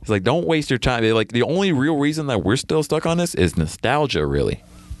 It's like, don't waste your time. Like, the only real reason that we're still stuck on this is nostalgia, really.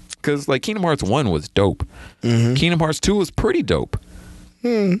 Because, like, Kingdom Hearts 1 was dope. Mm-hmm. Kingdom Hearts 2 was pretty dope.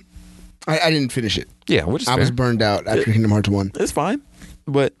 I didn't finish it. Yeah, which is I fair. was burned out after Kingdom Hearts 1. It's fine.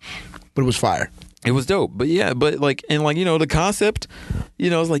 But it was fire. It was dope. But, yeah, the concept,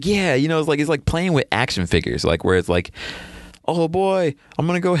 it's like, yeah, it's like playing with action figures. Like, where it's like, oh boy, I'm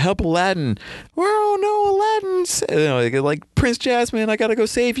gonna go help Aladdin. Oh no, Aladdin's like Prince Jasmine. I gotta go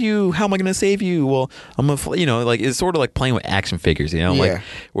save you. How am I gonna save you? Well, I'm gonna, it's sort of like playing with action figures. Like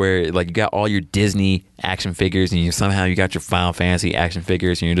where like you got all your Disney action figures, and somehow you got your Final Fantasy action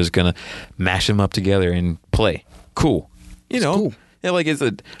figures, and you're just gonna mash them up together and play. Cool. Cool. Yeah, like, it's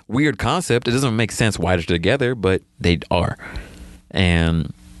a weird concept. It doesn't make sense why they're together, but they are,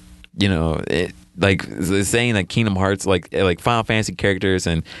 and like saying that Kingdom Hearts, like Final Fantasy characters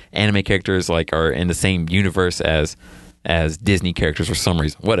and anime characters, like, are in the same universe as Disney characters for some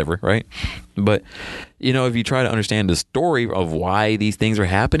reason, whatever, right? But if you try to understand the story of why these things are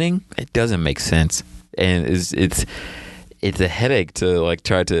happening, it doesn't make sense, and it's a headache to like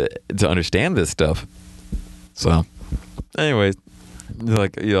try to understand this stuff. So, anyways,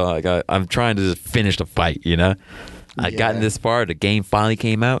 I'm trying to just finish the fight. I gotten this far. The game finally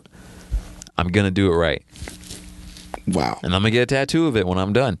came out. I'm going to do it right. Wow. And I'm going to get a tattoo of it when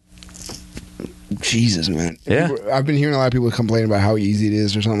I'm done. Jesus, man. Yeah. I've been hearing a lot of people complain about how easy it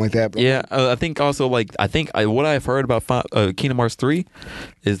is or something like that. But yeah. I think also, what I've heard about Kingdom Hearts 3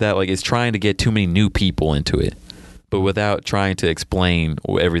 is that, like, it's trying to get too many new people into it, but without trying to explain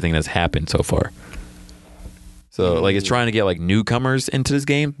everything that's happened so far. So, like, it's trying to get, like, newcomers into this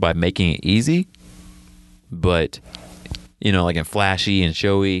game by making it easy, but, like, and flashy and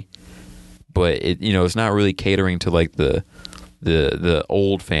showy. But it's not really catering to like the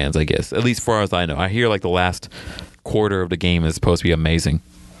old fans, I guess. At least as far as I know. I hear like the last quarter of the game is supposed to be amazing.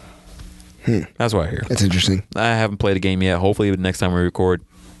 That's what I hear. That's interesting. I haven't played a game yet. Hopefully the next time we record.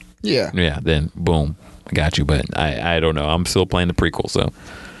 Yeah. Yeah, then boom. I got you. But I don't know. I'm still playing the prequel. So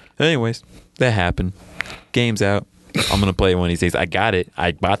anyways, that happened. Game's out. I'm gonna play it one of these days. I got it.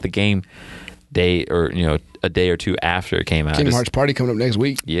 I bought the game a day or two after it came out. Kingdom Hearts Party coming up next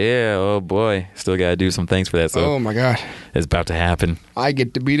week. Yeah, oh boy. Still got to do some things for that. So oh my God. It's about to happen. I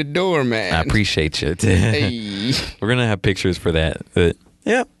get to be the doorman. I appreciate you. Hey. We're going to have pictures for that. But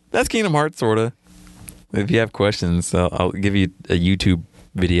yeah, that's Kingdom Hearts, sort of. if you have questions, I'll give you a YouTube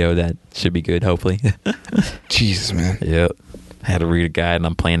video that should be good, hopefully. Jesus, man. Yep. I had to read a guide, and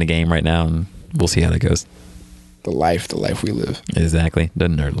I'm playing the game right now, and we'll see how that goes. The life we live. Exactly. The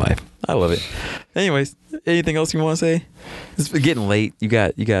nerd life. I love it. Anyways, anything else you want to say? It's getting late. You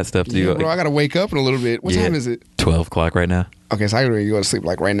got stuff to do. Bro, I got to wake up in a little bit. What time is it? 12 o'clock right now. Okay, so I gotta go to sleep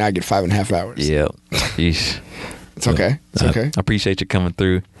like right now. I get 5.5 hours. Yeah. Yeesh. It's okay. It's okay. I appreciate you coming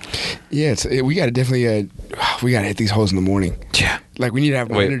through. Yeah, we got to definitely we got to hit these holes in the morning. Yeah. Like, we need to have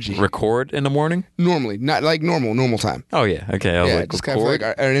more energy. Record in the morning? Normally. Not like normal time. Oh, yeah. Okay. I was like, just kind of feel like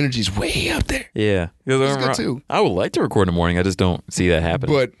our energy's way up there. Yeah. It's good, too. I would like to record in the morning. I just don't see that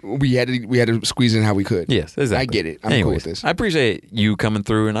happening. But we had to squeeze in how we could. Yes, exactly. I get it. I'm cool with this. I appreciate you coming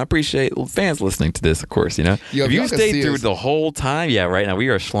through, and I appreciate fans listening to this, of course, you know. Yo, if you stayed through the whole time, right now we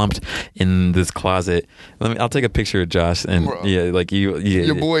are slumped in this closet. I'll take a picture of Josh, and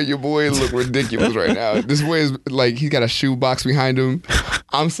your boy look ridiculous right now. This boy is like, he's got a shoe box behind him.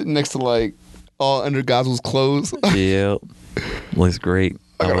 I'm sitting next to like all under Gospel's clothes. Yeah, looks great.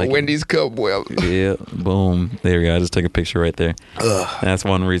 I got a Wendy's cup, boy. Yeah, boom. There we go. I just took a picture right there. That's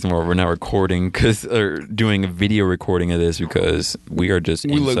one reason why we're not recording or doing a video recording of this, because we are just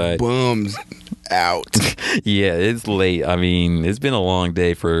inside. We look bums out. Yeah, it's late. I mean, it's been a long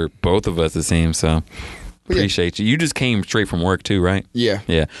day for both of us, it seems, so appreciate you. You just came straight from work too, right?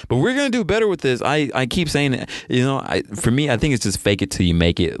 Yeah. But we're gonna do better with this. I keep saying it. You know, for me, I think it's just fake it till you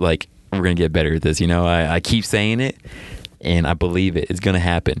make it. Like, we're gonna get better at this. You know, I keep saying it, and I believe it. It's gonna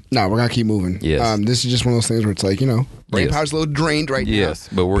happen. No, we're gonna keep moving. Yes. This is just one of those things where it's like, you know, brain power's a little drained right now. Yes,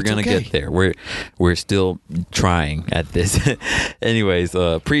 but we're gonna get there. We're still trying at this. Anyways,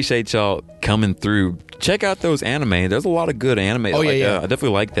 appreciate y'all coming through. Check out those anime. There's a lot of good anime. Oh yeah. I definitely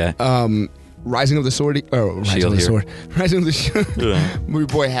like that. Rising of the Sword. Rising of the Sword. Rising of the Shield. Yeah. My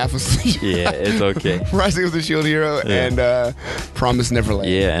boy half asleep. Yeah, it's okay. Rising of the Shield Hero and Promise Neverland.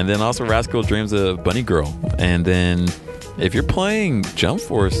 Yeah, and then also Rascal Dreams of Bunny Girl. And then if you're playing Jump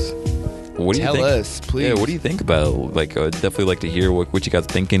Force, what do you think? Tell us, please. Yeah, what do you think about it? Like, I'd definitely like to hear what you guys are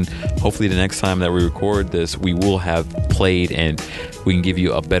thinking. Hopefully the next time that we record this, we will have played and we can give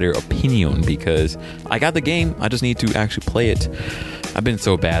you a better opinion, because I got the game. I just need to actually play it. I've been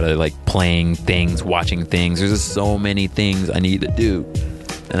so bad at like playing things, watching things. There's just so many things I need to do,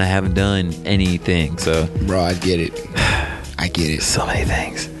 and I haven't done anything. So, bro, I get it. I get it. So many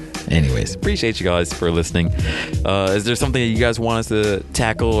things. Anyways, appreciate you guys for listening. Is there something that you guys want us to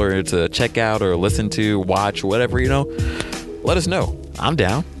tackle or to check out or listen to, watch, whatever, you know? Let us know. I'm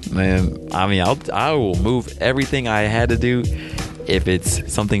down. Man, I mean, I will move everything I had to do if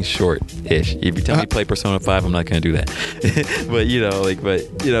it's something short-ish. If you tell me to play Persona 5, I'm not going to do that. but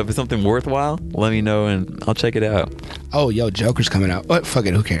if it's something worthwhile, let me know and I'll check it out. Oh, yo, Joker's coming out. What? Fuck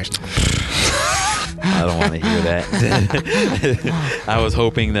it, who cares? I don't want to hear that. I was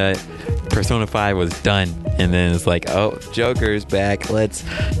hoping that Persona 5 was done, and then it's like, oh, Joker's back. Let's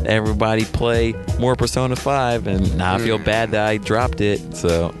everybody play more Persona 5, and now I feel bad that I dropped it.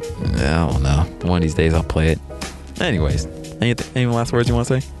 So I don't know. One of these days I'll play it. Anyways, any last words you want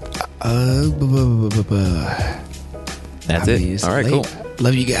to say? That's it. All right, cool.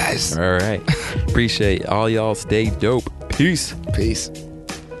 Love you guys. All right. Appreciate all y'all. Stay dope. Peace. Peace.